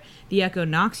nowhere the echo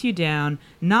knocks you down,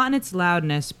 not in its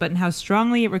loudness, but in how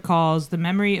strongly it recalls the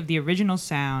memory of the original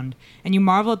sound, and you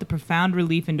marvel at the profound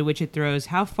relief into which it throws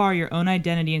how far your own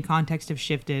identity and context have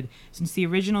shifted since the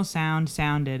original sound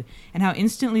sounded, and how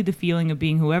instantly the feeling of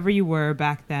being whoever you were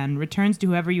back then returns to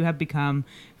whoever you have become,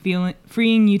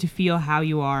 freeing you to feel how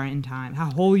you are in time,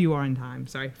 how whole you are in time.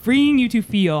 Freeing you to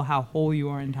feel how whole you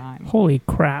are in time. Holy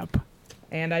crap.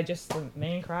 And I just made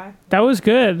me cry. That was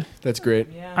good. That's great.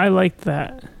 Yeah. I liked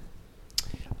that.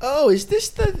 Oh, is this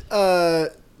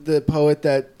the poet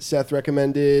that Seth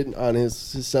recommended on his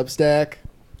Substack?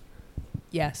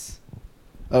 Yes.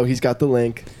 Oh, he's got the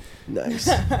link. Nice.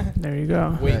 There you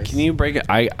go. Wait, Nice. can you break it?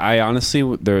 I honestly,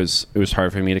 it was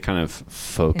hard for me to kind of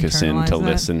focus in Internalize to that?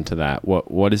 listen to that.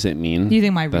 What does it mean? Do you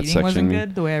think my that reading wasn't section?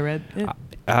 good the way I read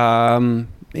it?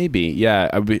 Maybe, yeah.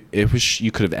 It was.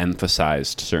 You could have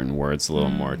emphasized certain words a little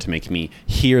more to make me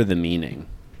hear the meaning.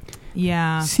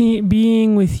 Yeah. See,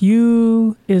 being with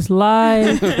you is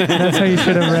life. That's how you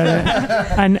should have read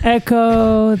it. An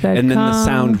echo that And then the comes.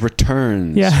 sound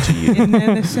returns Yeah. to you. And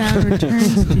then the sound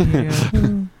returns to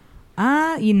you.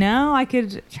 I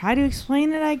could try to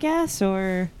explain it, I guess,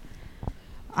 or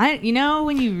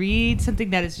when you read something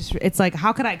that is just, it's like,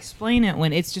 how could I explain it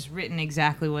when it's just written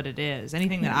exactly what it is?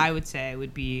 Anything that I would say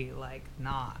would be like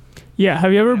not. Yeah,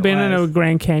 have you ever It been in a was.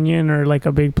 Grand Canyon or like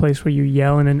a big place where you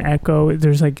yell in an echo?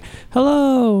 There's like,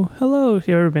 hello, hello. Have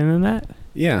you ever been in that?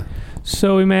 Yeah.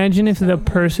 So imagine if the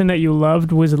person that you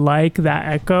loved was like that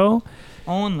echo,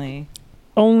 Only.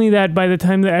 only that by the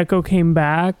time the echo came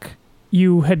back,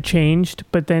 you had changed,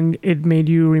 but then it made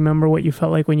you remember what you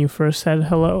felt like when you first said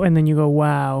hello, and then you go,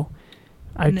 wow,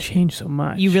 I've changed so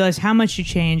much. You realize how much you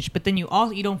changed, but then you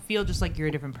don't feel just like you're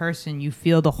a different person. You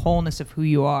feel the wholeness of who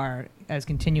you are as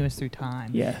continuous through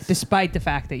time. Yes. Despite the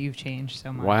fact that you've changed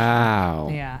so much. Wow.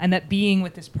 Yeah, and that being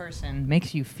with this person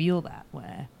makes you feel that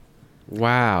way.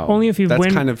 Wow. Only if you That's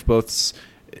win. kind of both.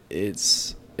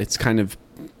 It's kind of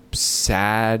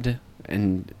sad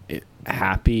and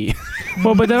happy.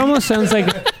 Well, but that almost sounds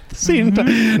like Same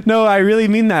time. No, I really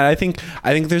mean that. I think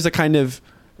there's a kind of,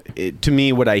 to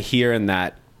me, what I hear in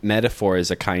that metaphor is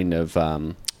a kind of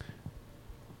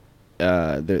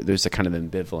there's a kind of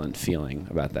ambivalent feeling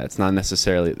about that. It's not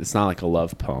like a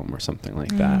love poem or something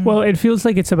like that. well, it feels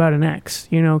like it's about an ex,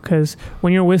 because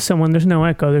when you're with someone, there's no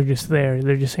echo. They're just there.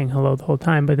 They're just saying hello the whole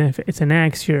time. But then if it's an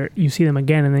ex, you see them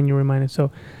again, and then you're reminded.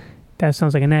 So that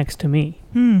sounds like an ex to me.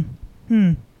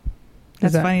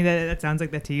 That's that- funny that sounds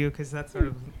like that to you, because that's sort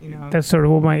of, That's sort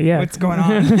of what what's going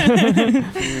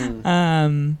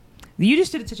on. You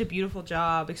just did such a beautiful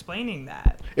job explaining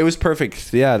that. It was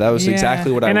perfect. Yeah, that was Yeah.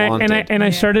 exactly what and I wanted. I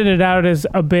started it out as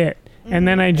a bit, and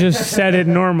then I just said it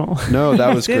normal. No,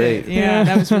 that was Did great. it. Yeah,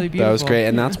 that was really beautiful. That was great,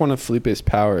 and that's one of Felipe's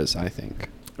powers, I think.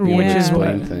 Being Which able to is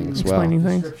explain what? things Explaining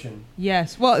well. things.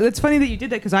 Yes. Well, it's funny that you did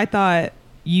that, because I thought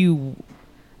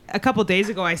a couple days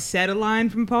ago I said a line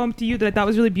from a poem to you that I thought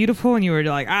was really beautiful, and you were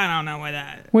like, I don't know what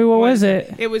that. Wait, what was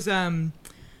it? It was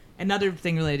another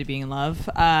thing related to being in love.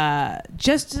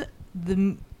 Just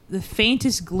the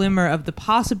faintest glimmer of the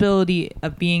possibility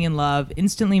of being in love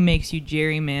instantly makes you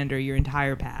gerrymander your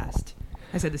entire past.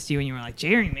 I said this to you, and you were like,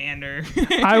 gerrymander.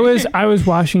 I was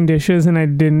washing dishes, and I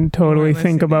didn't totally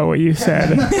think about what you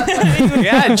said.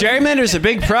 Yeah, gerrymander's a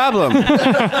big problem.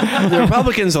 The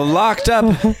Republicans are locked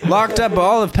up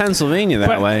all of Pennsylvania that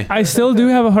But way. I still do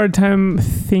have a hard time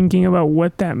thinking about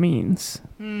what that means.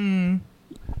 I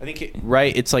think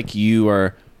it's like you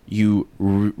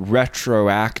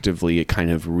retroactively kind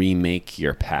of remake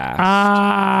your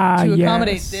past. To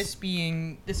accommodate yes. this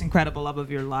being this incredible love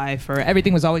of your life, or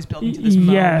everything was always built into this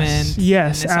Yes, moment.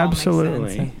 yes, and this all makes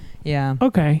absolutely. sense. Yeah.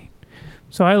 Okay,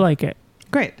 so I like it.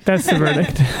 Great. That's the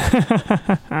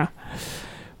verdict.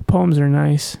 Poems are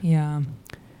nice. Yeah.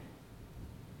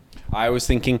 I was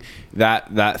thinking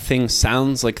that thing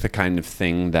sounds like the kind of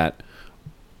thing that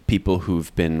people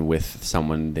who've been with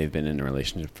someone they've been in a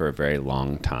relationship for a very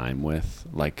long time with,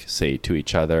 like, say to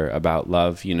each other about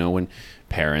love. When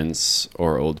parents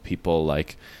or old people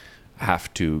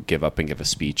have to give up and give a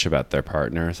speech about their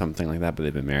partner or something like that, but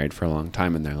they've been married for a long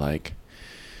time, and they're like,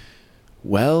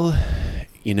 well,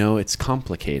 it's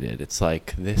complicated. It's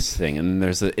like this thing, and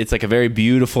it's like a very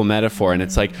beautiful metaphor, and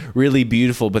it's like really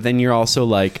beautiful, but then you're also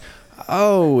like,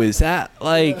 oh, is that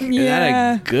a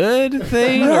good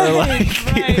thing? Or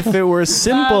if it were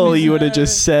simple, you would have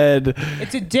just said,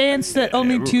 It's a dance that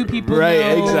only two people right,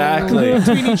 know exactly.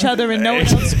 between each other, and no one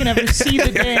else can ever see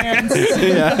the dance.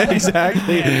 Yeah,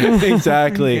 exactly.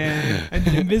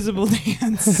 An invisible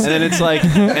dance. And then it's like,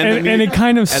 And it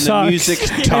kind of and sucks. the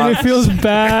music and talks. it feels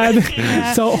bad.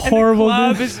 Yeah. So And horrible. The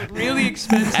club is really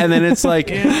expensive. And then it's like,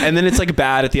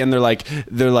 bad at the end. They're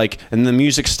like, and the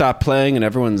music stopped playing, and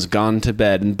everyone's gone to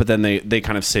bed. But then they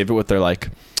kind of save it with, they're like,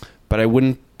 but I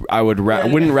wouldn't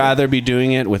rather be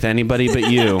doing it with anybody but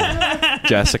you,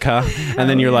 Jessica. And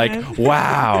then you're like,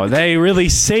 wow, they really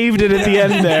saved it at the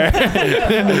end there.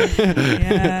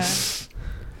 Yeah.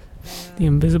 The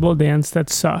invisible dance that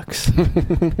sucks.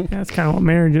 That's kind of what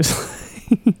marriage is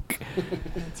like.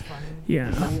 That's funny.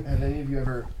 Yeah.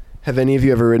 Have any of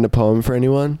you ever written a poem for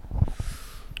anyone?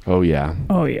 Oh yeah.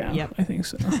 Oh yeah. Yep. I think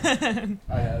so.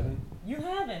 I haven't. You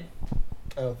haven't.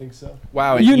 I don't think so.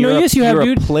 Wow. Yes, you have,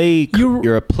 you're dude.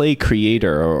 You're a play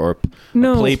creator or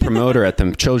No. play promoter at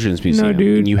the Children's Museum.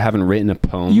 dude. And you haven't written a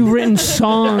poem. You've written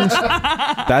songs.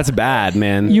 That's bad,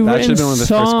 man. You've That should written have been one of the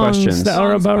first songs questions. that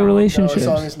are about No, a relationships.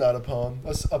 song is not a poem.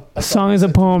 A song is a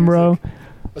poem, bro.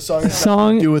 A song has Song-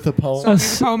 nothing to do with a poem. A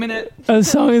There's a poem in it. A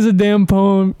song is a damn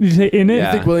poem. Did you say in it? Yeah.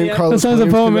 I think William Yeah. Carlos That sounds a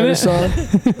Williams poem, could write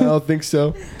innit? a song. I don't think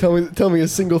so. Tell me a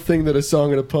single thing that a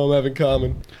song and a poem have in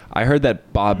common. I heard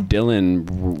that Bob Dylan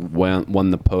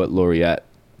won the Poet Laureate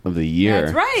of the Year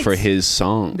That's right. for his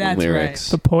song That's lyrics.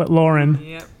 The poet Lauren.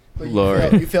 Yep. But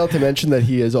Lord. you failed to mention that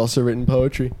he has also written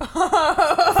poetry.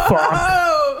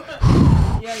 Oh.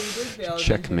 Yeah, you did fail.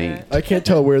 Checkmate. I can't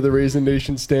tell where the Raisin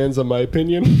Nation stands on my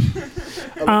opinion.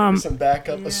 I'm looking for some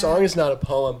backup. A song is not a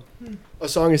poem. A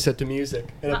song is set to music,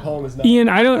 and a poem is not. Ian,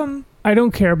 I don't. I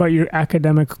don't care about your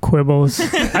academic quibbles.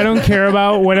 I don't care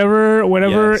about whatever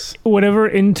Yes.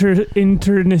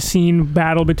 internecine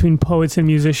battle between poets and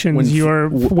musicians you're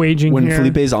waging when here.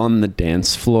 Felipe's on the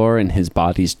dance floor and his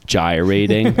body's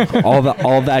gyrating, all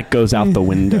that goes out the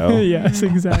window. Yes,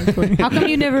 exactly. How come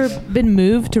you never been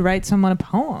moved to write someone a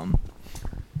poem?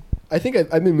 I think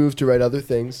I've been moved to write other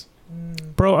things.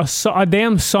 Bro, a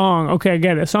damn song. Okay, I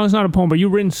get it. A song's not a poem, but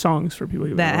you've written songs for people.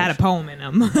 That had a poem in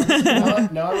them.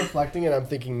 Now I'm reflecting and I'm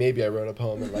thinking maybe I wrote a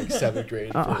poem in like 7th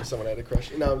grade for someone I had a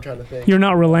crush. Now I'm trying to think. You're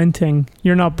not relenting.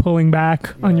 You're not pulling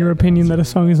back on your opinion that a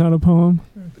song is not a poem.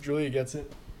 Julia gets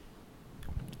it.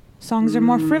 Songs are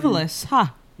more frivolous, huh?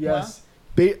 Yes.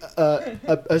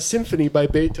 A symphony by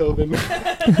Beethoven.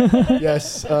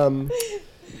 Yes. Chuck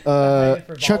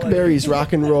Berry's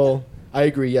rock and roll. I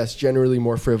agree. Yes, generally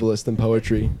more frivolous than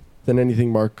poetry, than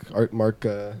anything Mark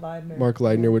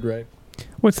Leidner would write.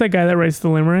 What's that guy that writes the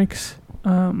limericks?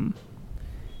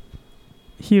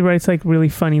 He writes like really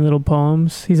funny little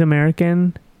poems. He's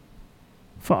American.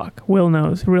 Fuck. Will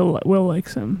knows. Will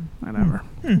likes him. Whatever.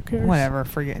 Who cares? Whatever.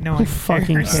 Forget. No Who one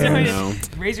fucking cares. cares? No.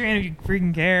 Raise your hand if you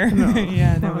freaking care. No,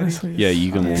 Yeah, nobody. honestly. Yeah,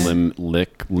 you can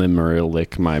lick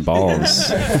my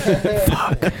balls.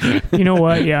 You know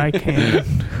what? Yeah, I can.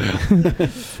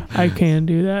 I can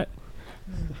do that.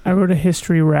 I wrote a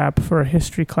history rap for a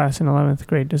history class in 11th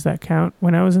grade. Does that count?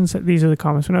 When I was in these are the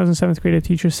comments. When I was in 7th grade, a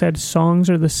teacher said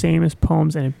songs are the same as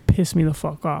poems, and it pissed me the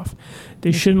fuck off.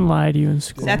 They shouldn't lie to you in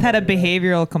school. Seth had a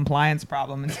behavioral compliance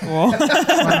problem in school.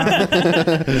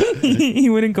 He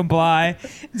wouldn't comply.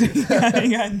 So he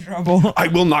got in trouble. I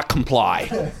will not comply.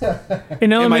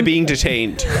 In Am I being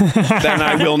detained? Then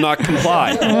I will not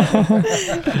comply.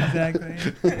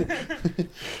 Exactly.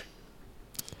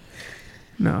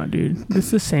 No, dude, it's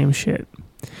the same shit.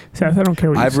 Seth, I don't care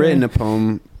what you I've say. written a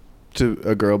poem to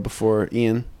a girl before,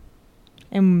 Ian,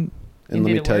 And and let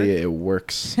did me it tell work? you, it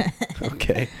works.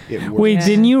 Okay, it works. Wait, Yeah.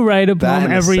 didn't you write a That poem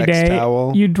and a every sex day?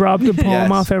 towel. You dropped a poem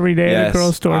Yes. off every day at a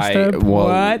girl's doorstep?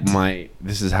 What?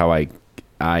 This is how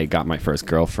I got my first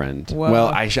girlfriend. Whoa. Well,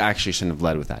 I actually shouldn't have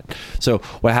led with that. So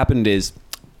what happened is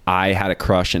I had a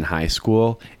crush in high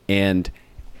school, and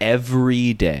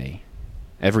every day,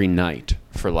 every night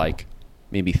for like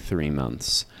maybe 3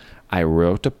 months, I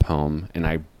wrote a poem and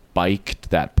I biked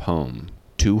that poem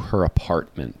to her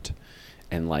apartment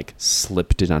and like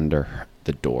slipped it under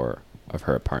the door of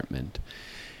her apartment.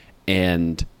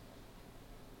 And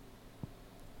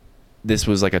this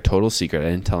was like a total secret. I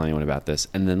didn't tell anyone about this.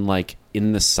 And then like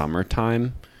in the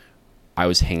summertime, I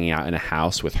was hanging out in a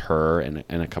house with her and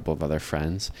a couple of other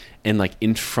friends. And like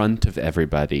in front of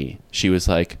everybody, she was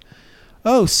like,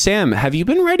 "Oh, Sam, have you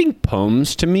been writing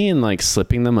poems to me and like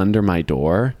slipping them under my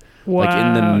door?" Wow. Like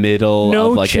in the middle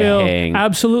no of like chill. a hang.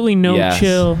 Absolutely no Yes.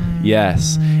 chill.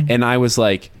 Yes. And I was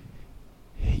like,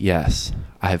 yes,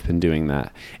 I have been doing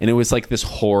that. And it was like this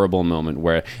horrible moment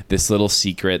where this little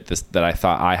secret that I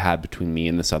thought I had between me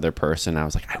and this other person, I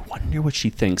was like, I wonder what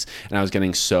she thinks. And I was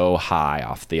getting so high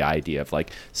off the idea of like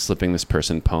slipping this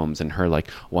person poems and her like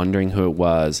wondering who it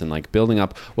was and like building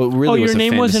up what really Oh, was your a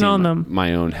name wasn't fantasy on in them.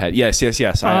 my own head. Yes. I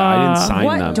didn't sign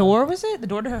What them. door was it? The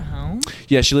door to her home?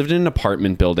 Yeah, she lived in an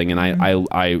apartment building, and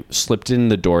I slipped in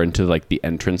the door into like the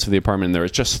entrance of the apartment. And there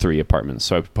was just 3 apartments,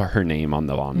 so I put her name on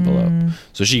the envelope,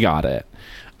 so she got it.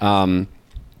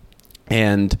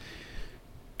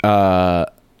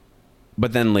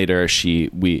 But then later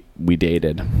we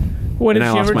dated, What and did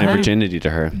I she lost ever my tell you? virginity to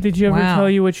her. Did you ever Wow. tell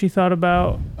you what she thought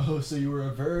about? Oh, so you were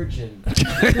a virgin. That's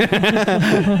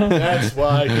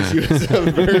why, because you was a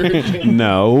virgin.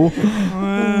 No,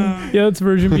 Yeah, that's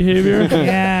virgin behavior.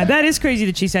 Yeah, that is crazy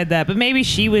that she said that. But maybe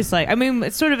she was like, I mean,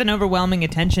 it's sort of an overwhelming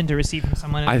attention to receive from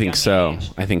someone. At I a think young so.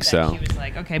 age, I think that so. She was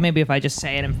like, okay, maybe if I just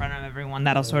say it in front of everyone,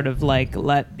 that'll sort of like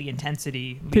let the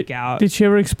intensity leak out. Did she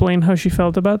ever explain how she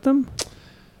felt about them?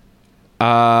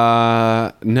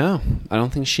 no, I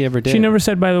don't think she ever did. She never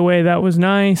said, by the way, that was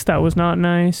nice, that was not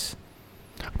nice.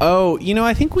 Oh,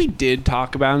 I think we did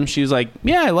talk about them. She was like,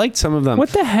 yeah, I liked some of them. What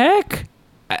the heck?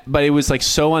 But it was like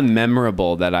so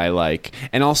unmemorable that I like,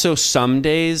 and also some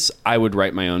days I would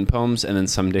write my own poems, and then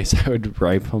some days I would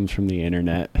write poems from the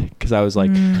internet because I was like,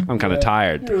 I'm kind of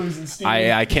tired.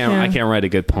 I can't write a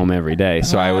good poem every day,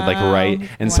 so I would like write,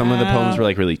 and some of the poems were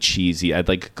like really cheesy. I'd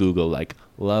like Google like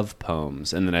love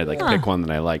poems, and then I'd like pick one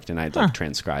that I liked, and I'd like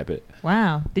transcribe it.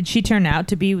 Wow. Did she turn out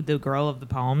to be the girl of the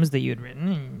poems that you had written?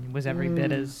 And was every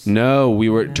bit as... No,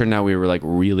 turned out we were like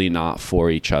really not for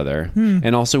each other.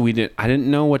 And also I didn't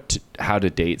know how to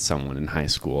date someone in high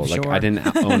school. Like Sure. I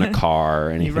didn't own a car or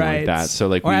anything like that. So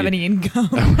like or have any income.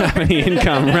 have any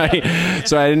income, right?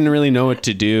 So I didn't really know what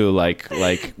to do. Like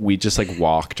we just like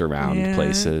walked around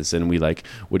places, and we like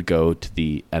would go to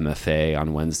the MFA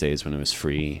on Wednesdays when it was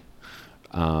free.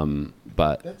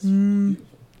 But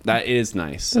that is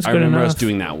nice. That's I good remember us enough.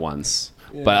 doing that once.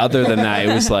 But other than that,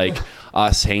 it was like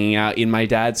us hanging out in my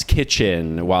dad's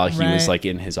kitchen while he was Right. like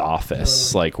in his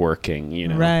office, like working, you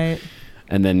know. Right.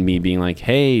 And then me being like,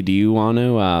 "Hey, do you want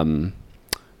to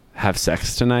have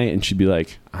sex tonight?" And she'd be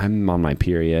like, "I'm on my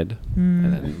period,"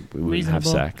 and then we wouldn't have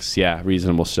Reasonable. sex. Yeah,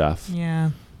 reasonable stuff. Yeah.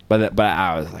 But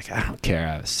I was like, I don't care.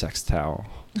 I have a sex towel.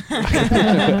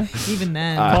 Even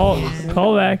then.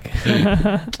 Call back.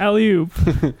 Alley-oop.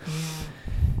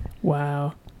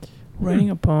 Wow. Writing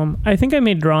a poem. I think I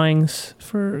made drawings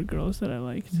for girls that I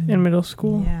liked in middle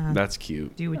school. Yeah. That's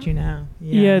cute. Do what you know.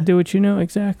 Yeah, do what you know,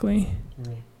 exactly.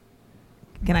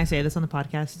 Can I say this on the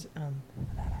podcast?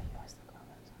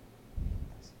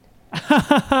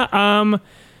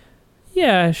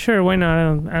 Yeah, sure. Why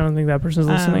not? I don't think that person's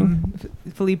listening.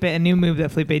 Felipe, a new move that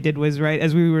Felipe did was right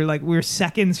as we were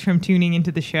seconds from tuning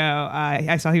into the show.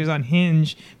 I saw he was on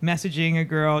Hinge messaging a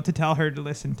girl to tell her to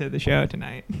listen to the show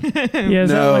tonight. Yeah, is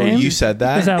that No, lame? you said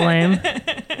that. Is that lame?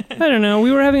 I don't know.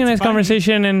 We were having a nice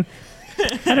conversation, and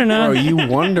I don't know. Oh, you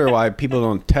wonder why people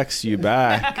don't text you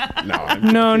back.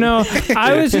 No. No.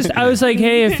 I was like,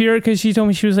 hey, because she told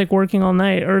me she was like working all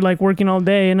night or like working all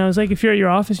day, and I was like, if you're at your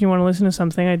office and you want to listen to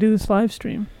something, I do this live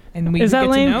stream. And we Is that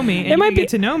get lame? to know me. And It might get be-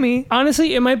 to know me.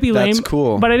 Honestly, it might be That's lame,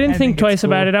 cool. but I didn't I think think twice it's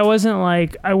about cool. it.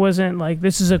 I wasn't like,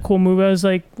 this is a cool move. I was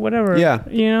like, whatever. Yeah.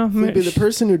 You know? Maybe the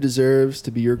person who deserves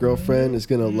to be your girlfriend is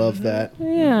gonna love that.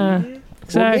 Yeah.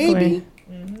 Exactly. Or maybe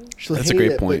she'll That's a hate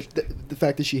great it, point. but the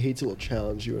fact that she hates it will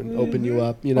challenge you and open you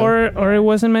up. You know. Or it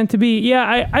wasn't meant to be.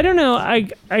 Yeah, I don't know.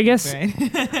 I guess Right.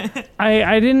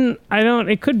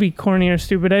 it could be corny or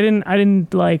stupid. I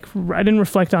didn't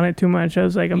reflect on it too much. I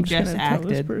was like, I'm You just just gonna tell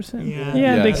this acted. person. Yeah.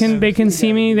 Yeah, Yes. they can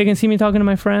see me talking to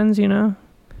my friends, you know?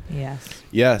 Yes.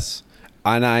 Yes,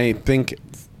 and I think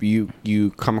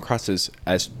you come across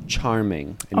as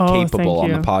charming and Oh, capable thank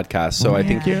on the you. podcast. So I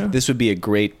think Thank you. this would be a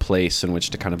great place in which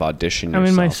to kind of audition I'm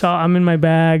yourself. I'm in my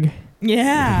bag.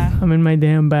 Yeah. I'm in my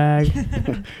damn bag.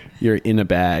 You're in a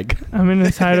bag. I'm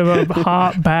inside of a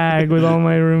hot bag with all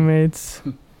my roommates,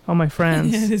 all my It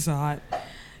friends. is hot.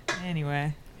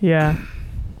 Anyway. Yeah.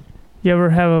 You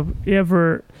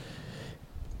ever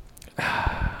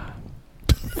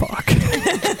fuck.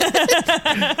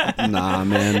 Nah,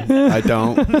 man, I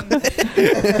don't.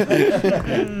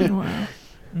 Wow.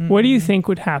 What do you think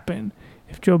would happen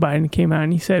if Joe Biden came out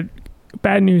and he said,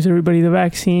 bad news, everybody, the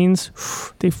vaccines,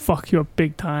 they fuck you up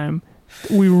big time.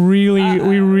 We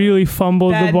really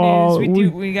fumbled Bad the ball.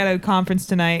 news. We got a conference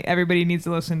tonight. Everybody needs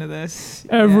to listen to this.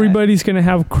 Everybody's going to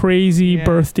have crazy Yeah.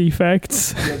 birth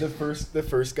defects. Yeah, the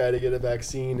first guy to get a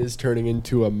vaccine is turning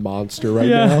into a monster right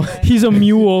now. He's a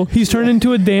mule. He's turned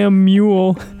into a damn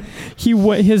mule.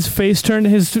 His face turned,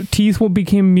 his teeth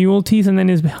became mule teeth, and then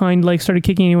his hind leg started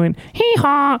kicking, and he went,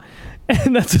 hee-haw.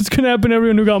 And that's what's going to happen to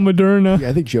everyone who got Moderna. Yeah,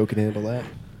 I think Joe can handle that.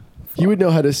 You would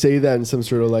know how to say that in some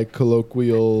sort of like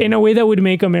colloquial. In a way that would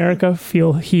make America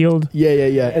feel healed.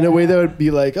 Yeah. In a way that would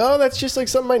be like, oh, that's just like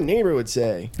something my neighbor would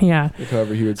say. Yeah. Like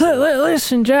however he would say.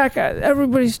 Listen, Jack,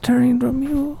 everybody's turning into a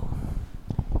mule.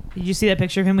 Did you see that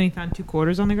picture of him when he found 2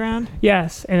 quarters on the ground?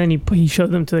 Yes, and then he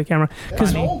showed them to the camera.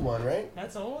 That's an old one, right?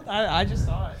 That's old. I just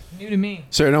saw it. New to me.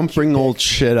 Sir, don't bring old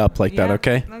shit up like that,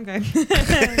 okay? Okay.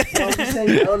 Well, I'm just saying,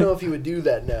 I don't know if he would do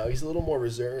that now. He's a little more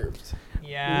reserved.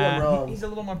 Maybe I'm Yeah. wrong. He's a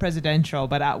little more presidential,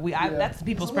 but that's the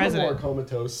people's He's a little president. more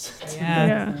comatose.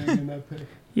 Yeah.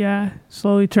 Yeah,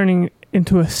 slowly turning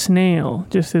into a snail,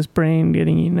 just his brain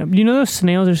getting eaten up. You know those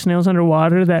snails are snails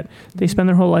underwater that they spend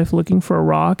their whole life looking for a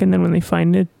rock, and then when they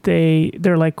find it,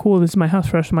 they're like, cool, this is my house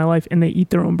for the rest of my life, and they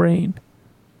eat their own brain.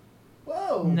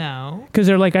 Whoa. No. Because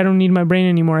they're like, I don't need my brain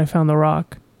anymore, I found the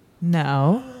rock.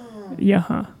 No.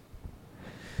 Yeah,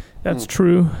 that's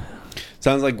true.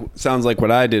 Sounds like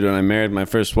what I did when I married my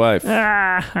first wife.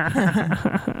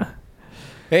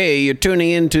 Hey, you're tuning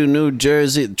into New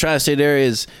Jersey, Tri-State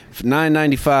Area's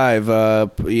 995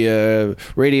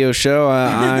 radio show.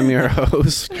 I'm your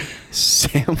host,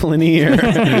 Sam Lanier.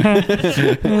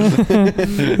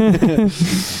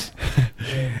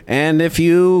 And if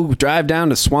you drive down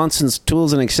to Swanson's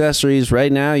Tools and Accessories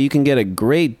right now, you can get a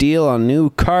great deal on new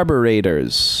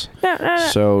carburetors.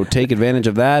 So take advantage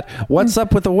of that. What's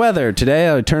up with the weather?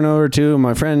 Today I turn over to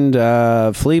my friend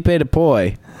Felipe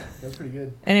DePoy. That's pretty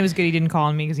good. And it was good he didn't call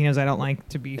on me because he knows I don't like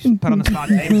to be put on the spot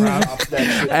to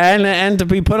improv. And to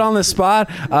be put on the spot,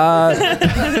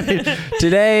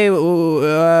 today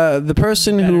the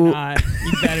person You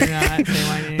better not say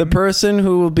my name. the person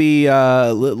who will be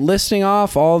listing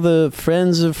off all the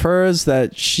friends of hers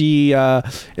that she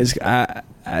has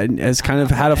kind of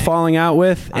had a falling out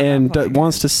with and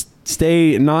wants to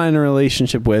stay not in a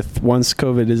relationship with once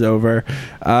COVID is over.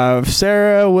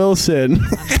 Sarah Wilson.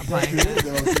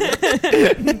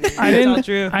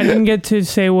 I didn't get to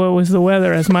say what was the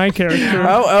weather as my character.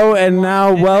 And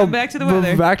now, back to the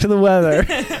weather. Back to the weather.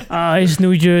 It's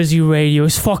New Jersey radio.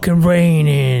 It's fucking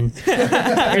raining.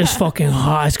 It's fucking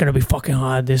hot. It's gonna be fucking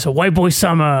hot. This is a white boy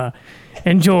summer.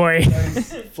 Enjoy.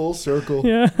 Full circle.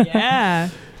 Yeah.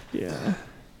 Yeah.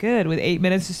 Good. With 8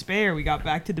 minutes to spare, we got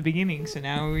back to the beginning, so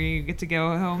now we get to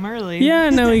go home early.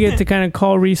 Yeah, now we get to kind of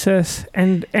call recess,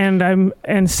 and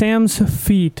Sam's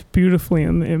feet beautifully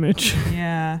in the image.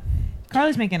 Yeah.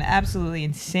 Carly's making absolutely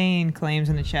insane claims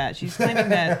in the chat. She's claiming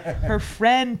that her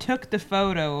friend took the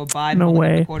photo of Biden No holding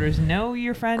way. the quarters. No,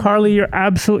 your friend. Carly,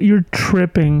 you're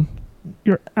tripping.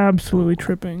 You're absolutely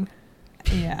tripping.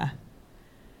 Yeah.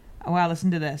 Wow, listen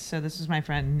to this. So this is my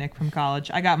friend Nick from college.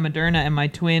 I got Moderna and my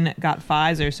twin got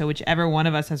Pfizer. So whichever one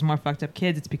of us has more fucked up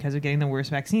kids, it's because of getting the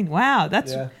worst vaccine. Wow,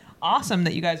 that's awesome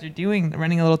that you guys are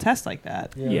running a little test like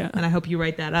that. Yeah. And I hope you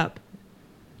write that up.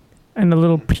 And a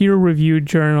little peer-reviewed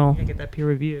journal. You get that peer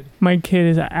reviewed. My kid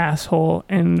is an asshole,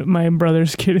 and my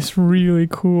brother's kid is really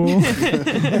cool. That's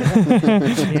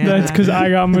because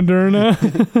I got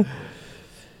Moderna.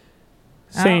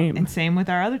 Same. And same with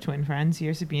our other twin friends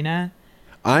here, Sabina.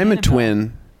 I'm a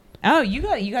twin. Oh, you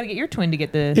got to get your twin to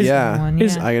get the one.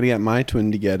 is- Yeah. I got to get my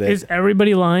twin to get it. Is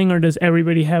everybody lying, or does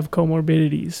everybody have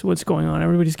comorbidities? What's going on?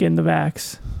 Everybody's getting the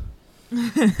vax. Yeah,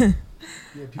 people are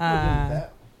getting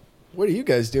that. What are you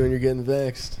guys doing? You're getting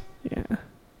vexed. Yeah.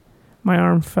 My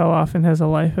arm fell off and has a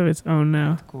life of its own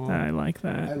now. Cool. I like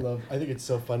that. I think it's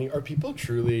so funny. Are people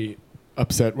truly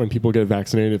upset when people get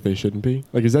vaccinated if they shouldn't be?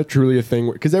 Like, is that truly a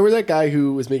thing? Because there was that guy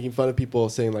who was making fun of people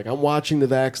saying, like, I'm watching the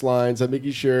vax lines. I'm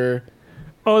making sure.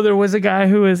 Oh, there was a guy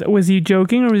who was he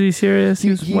joking or was he serious? He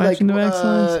was watching the vax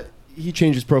lines? He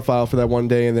changed his profile for that one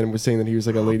day and then was saying that he was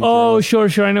like a lady. Oh,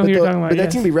 journalist. sure. I know who you're talking about. But that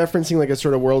yes. seemed to be referencing like a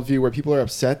sort of worldview where people are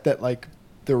upset that like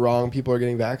the wrong people are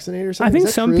getting vaccinated or something. I think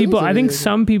Is that some true? people. Is I that- think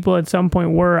some people at some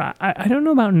point were. I don't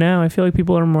know about now. I feel like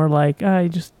people are more like, you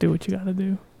just do what you got to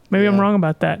do. Maybe I'm Yeah. wrong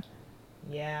about that.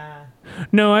 Yeah.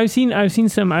 No, I've seen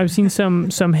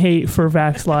some hate for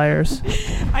vax liars.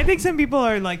 I think some people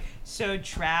are like so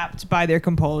trapped by their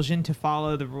compulsion to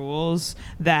follow the rules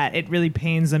that it really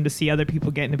pains them to see other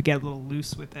people get a little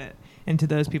loose with it. And to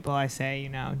those people, I say,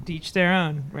 to each their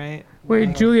own, right?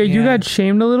 Wait, Julia, you Yeah. got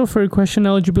shamed a little for question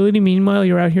eligibility. Meanwhile,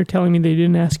 you're out here telling me they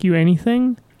didn't ask you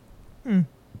anything.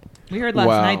 We heard last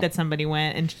Wow. night that somebody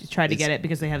went and tried to get it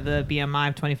because they have the BMI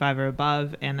of 25 or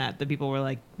above, and that the people were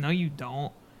like, "No, you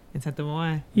don't," and sent them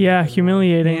away. Yeah,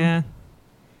 humiliating. Yeah,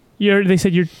 They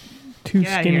said you're too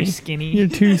yeah, skinny. you're skinny. You're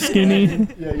too skinny.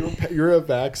 Yeah, you're a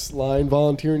vax line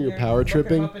volunteer and you're power working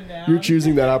tripping. up and down. You're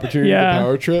choosing that opportunity Yeah. to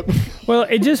power trip. Well,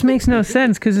 it just makes no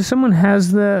sense because if someone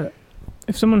has the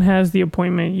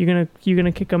appointment, you're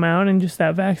gonna kick them out, and just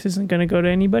that vax isn't gonna go to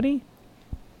anybody.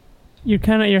 Your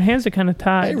hands are kind of My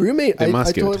tied. roommate, They I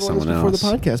must give told it to everyone this someone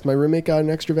before the else. podcast. My roommate got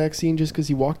an extra vaccine just because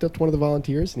he walked up to one of the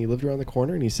volunteers and he lived around the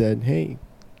corner and he said, "Hey,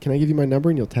 can I give you my number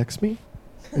and you'll text me?"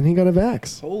 And he got a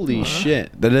vax. Holy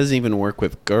shit. That doesn't even work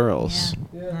with girls.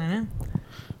 I know.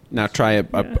 Now try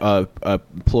a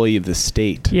employee of the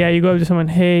state. Yeah, you go up to someone,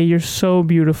 hey, you're so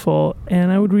beautiful,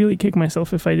 and I would really kick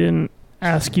myself if I didn't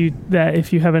ask you that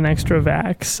if you have an extra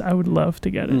vax. I would love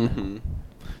to get it. Mm-hmm.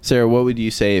 Sarah, what would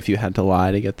you say if you had to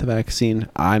lie to get the vaccine?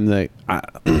 I'm the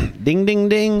ding, ding,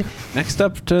 ding. Next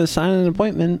up to sign an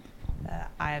appointment.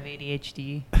 I have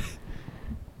ADHD.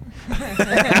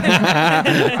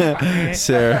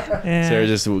 Sarah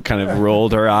just kind of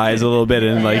rolled her eyes a little bit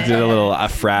and like did a little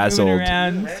frazzled. Moving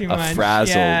around too much.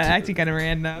 frazzled. Yeah, acting kind of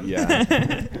random.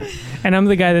 Yeah. And I'm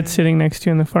the guy that's sitting next to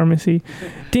you in the pharmacy.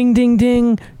 Ding, ding,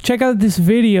 ding. Check out this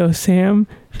video, Sam.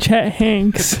 Chet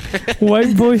Hanks.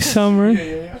 White Boy Summer.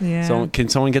 Yeah. So can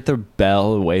someone get their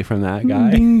bell away from that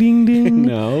guy? Ding, ding, ding.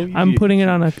 No. I'm putting it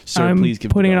on Sir, I'm please give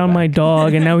the putting it bell on my back.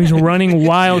 dog, and now he's running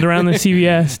wild around the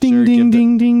CVS. Ding, Sir, ding, give the-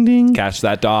 ding, ding, ding. Catch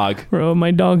that dog. Bro,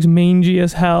 my dog's mangy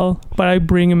as hell, but I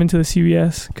bring him into the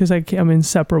CVS because I'm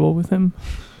inseparable with him.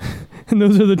 and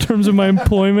those are the terms of my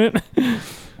employment.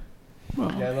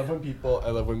 Yeah,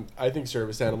 I think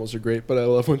service animals are great, but I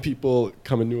love when people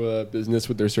come into a business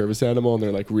with their service animal and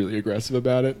they're like really aggressive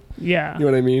about it. Yeah. You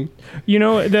know what I mean? You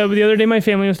know, the other day my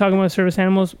family was talking about service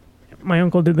animals. My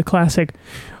uncle did the classic,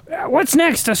 what's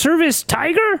next, a service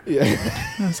tiger? Yeah.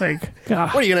 I was like,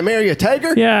 What, are you going to marry a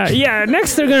tiger? yeah,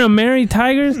 next they're going to marry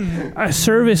tigers, a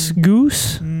service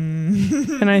goose.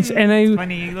 And I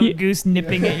funny little goose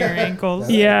nipping at your ankles.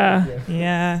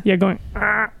 Yeah. Going,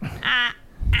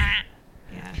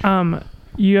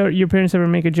 your parents ever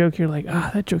make a joke, you're like,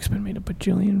 that joke's been made a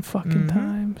bajillion fucking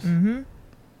times. Mm-hmm.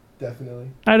 Definitely.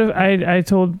 I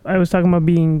was talking about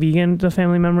being vegan to a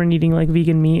family member and eating like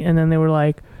vegan meat, and then they were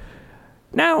like,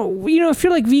 now, you know, if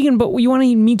you're like vegan but you want to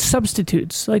eat meat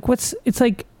substitutes, like it's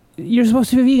like you're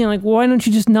supposed to be vegan, like why don't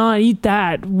you just not eat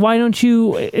that? Why don't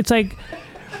you, it's like,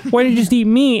 why don't you just eat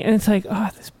meat? And it's like,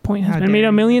 this point has been made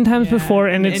a million times before,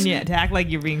 and it's to act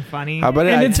like you're being funny. How about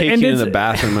I take you to the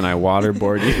bathroom and I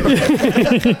waterboard you?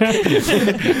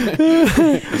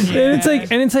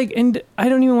 and I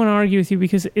don't even want to argue with you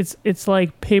because it's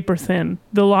like paper thin.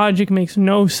 The logic makes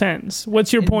no sense.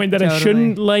 What's your point, that I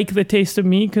shouldn't like the taste of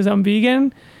meat because I'm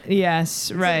vegan?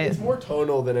 Yes, right. It's more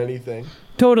tonal than anything.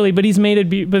 Totally, but he's made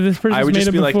it. But this person's I would made just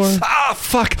it be before. like,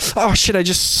 fuck, oh shit, I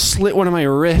just slit one of my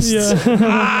wrists.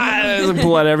 Yeah. There's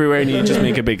blood everywhere, and you just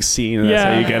make a big scene, and that's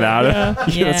how you get out of.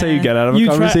 That's how you get out of a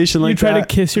conversation like that. You try to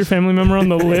kiss your family member on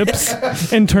the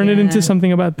lips and turn it into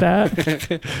something about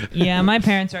that. Yeah, my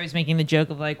parents are always making the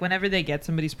joke of like, whenever they get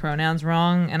somebody's pronouns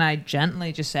wrong, and I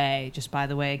gently just say, just by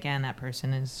the way, again, that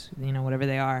person is, you know, whatever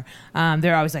they are.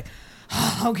 They're always like,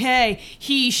 okay,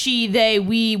 he, she, they,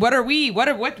 we. What are we?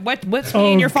 What's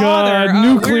me and your father? God,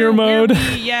 nuclear mode.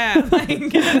 Yeah, like,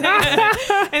 and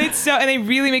it's so, and they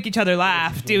really make each other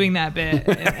laugh doing that bit.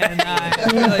 And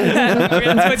that's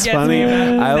what gets funny. me.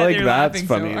 I like that that's they're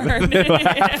funny. laughing so hard.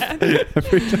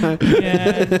 Every time.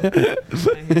 Yeah.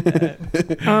 I hate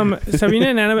that. Sabina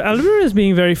and Albert is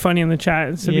being very funny in the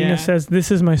chat. Sabina says, "This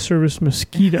is my service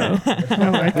mosquito."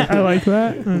 I like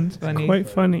that. It's funny. Quite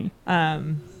funny.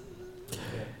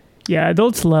 Yeah,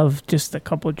 adults love just a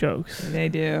couple jokes. They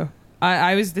do.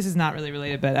 This is not really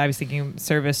related, but I was thinking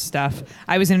service stuff.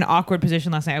 I was in an awkward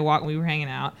position last night. We were hanging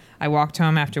out. I walked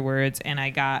home afterwards, and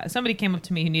somebody came up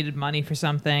to me who needed money for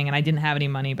something, and I didn't have any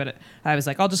money, but I was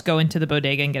like, I'll just go into the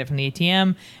bodega and get it from the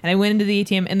ATM. And I went into the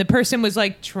ATM, and the person was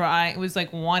like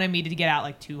wanted me to get out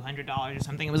like $200 or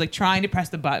something. It was like trying to press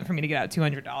the button for me to get out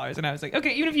 $200, and I was like,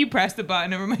 okay, even if you press the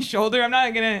button over my shoulder,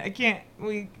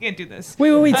 we can't do this.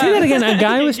 Wait, say that again. A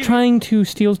guy was trying to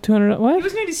steal $200. What? He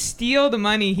was trying to steal the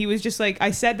money. He was just like, I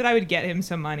said that I would get him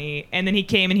some money, and then he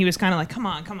came and he was kind of like, come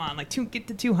on, like get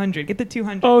the 200, get the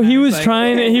 200. Oh, he was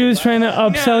trying to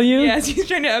upsell you? Yes, he was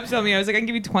trying to upsell me. I was like, I can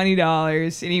give you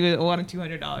 $20, and he wanted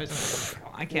 $200. I'm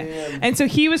like, I can't. Damn. And so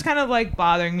he was kind of like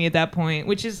bothering me at that point,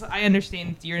 which is, I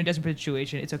understand you're in a desperate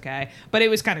situation. It's okay. But it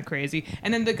was kind of crazy.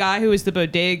 And then the guy who was the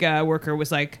bodega worker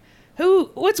was like,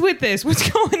 what's with this? What's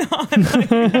going on?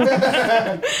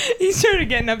 He started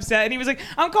getting upset, and he was like,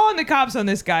 I'm calling the cops on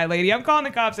this guy, lady. I'm calling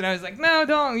the cops. And I was like, no,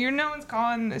 don't. No one's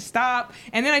calling. Stop.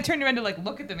 And then I turned around to like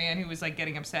look at the man who was like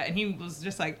getting upset, and he was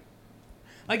just like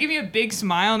give me a big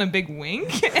smile and a big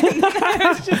wink. And then I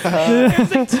was just, there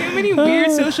was like too many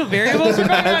weird social variables were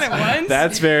going on at once.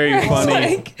 That's very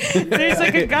funny. There's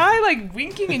like a guy like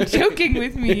winking and joking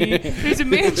with me. There's a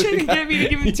man trying to get me to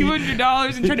give him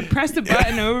 $200 and try to press the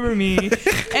button over me.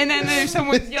 And then there's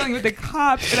someone yelling with the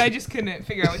cops, and I just couldn't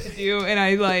figure out what to do. And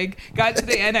I like got to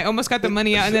the end. I almost got the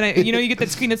money out, and then you get that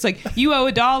screen that's like, you owe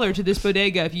 $1 to this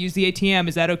bodega if you use the ATM.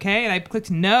 Is that okay? And I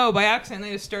clicked no by accident.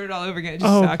 And I just started all over again. It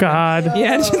just sucked. God.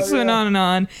 Yeah. It just went on and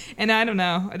on, and I don't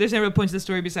know. There's never a point to the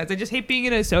story besides I just hate being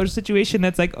in a social situation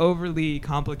that's like overly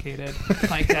complicated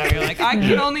like that. You're like, I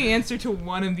can only answer to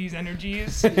one of these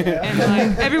energies, and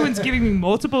like everyone's giving me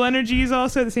multiple energies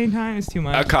also at the same time. It's too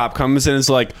much. A cop comes in and is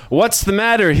like, "What's the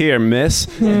matter here, miss?"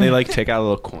 And they like take out a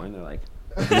little coin. They're like,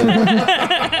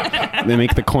 they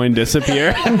make the coin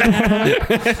disappear.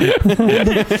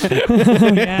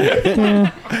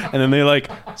 And then they like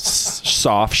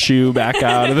soft shoe back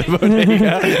out of the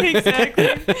bodega.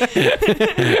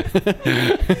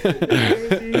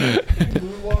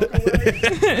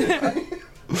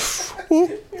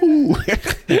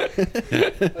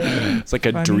 It's like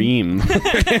a dream.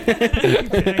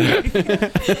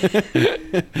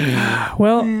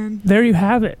 Well, there you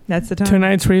have it. That's the time.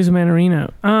 Tonight's Razor Man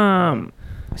Arena.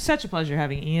 Such a pleasure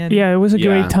having Ian. Yeah, it was a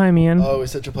great time, Ian. Oh, it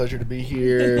was such a pleasure to be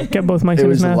here. Get both mics. It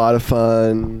was a lot of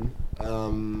fun. I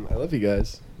love you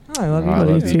guys. Oh, I love you. I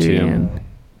love you too. Ian.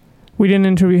 We didn't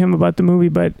interview him about the movie,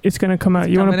 but it's going to come out.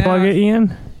 You want to plug it,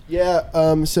 Ian?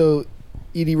 Yeah. So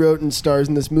Edie wrote and stars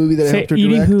in this movie that I Say helped her Edie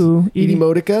direct. who? Edie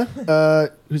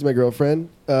Modica, who's my girlfriend,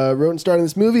 wrote and starred in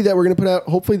this movie that we're going to put out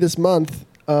hopefully this month,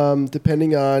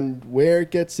 depending on where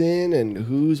it gets in and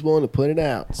who's willing to put it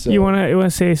out. So You wanna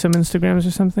say some Instagrams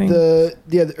or something?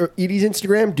 Edie's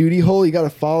Instagram, Duty Hole. You got to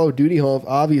follow Duty Hole.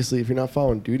 Obviously, if you're not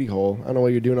following Duty Hole, I don't know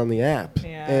what you're doing on the app.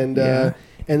 Yeah. And Yeah.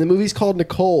 and the movie's called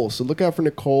Nicole, so look out for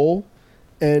Nicole.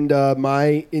 And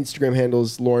my Instagram handle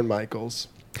is Lauren Michaels.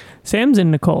 Sam's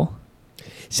in Nicole.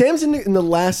 Sam's in the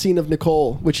last scene of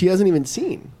Nicole, which he hasn't even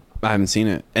seen. I haven't seen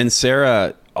it. And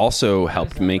Sarah also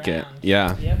helped make it.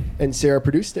 Yeah. Yep. And Sarah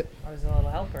produced it. I was a little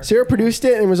helper. Sarah produced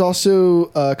it and was also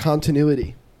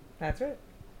continuity, That's right.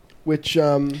 which you did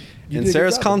a And good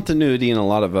Sarah's job. continuity in a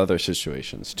lot of other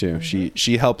situations too.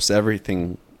 She helps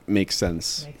everything make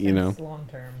sense. You know. long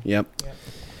term. Yep.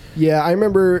 Yeah, I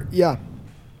remember. Yeah,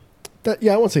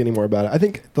 I won't say any more about it. I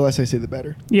think the less I say, the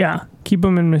better. Yeah, keep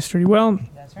them in mystery. Well,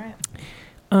 That's right.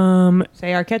 um,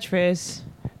 Say our catchphrase.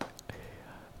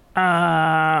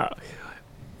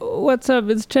 what's up?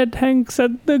 It's Chet Hanks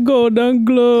at the Golden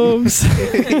Globes.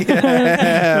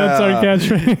 That's our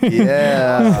catchphrase.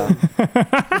 Yeah.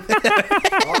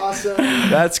 Awesome.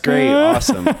 That's great.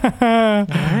 Awesome.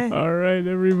 All right,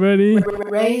 everybody.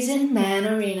 Raisin Man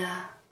Arena.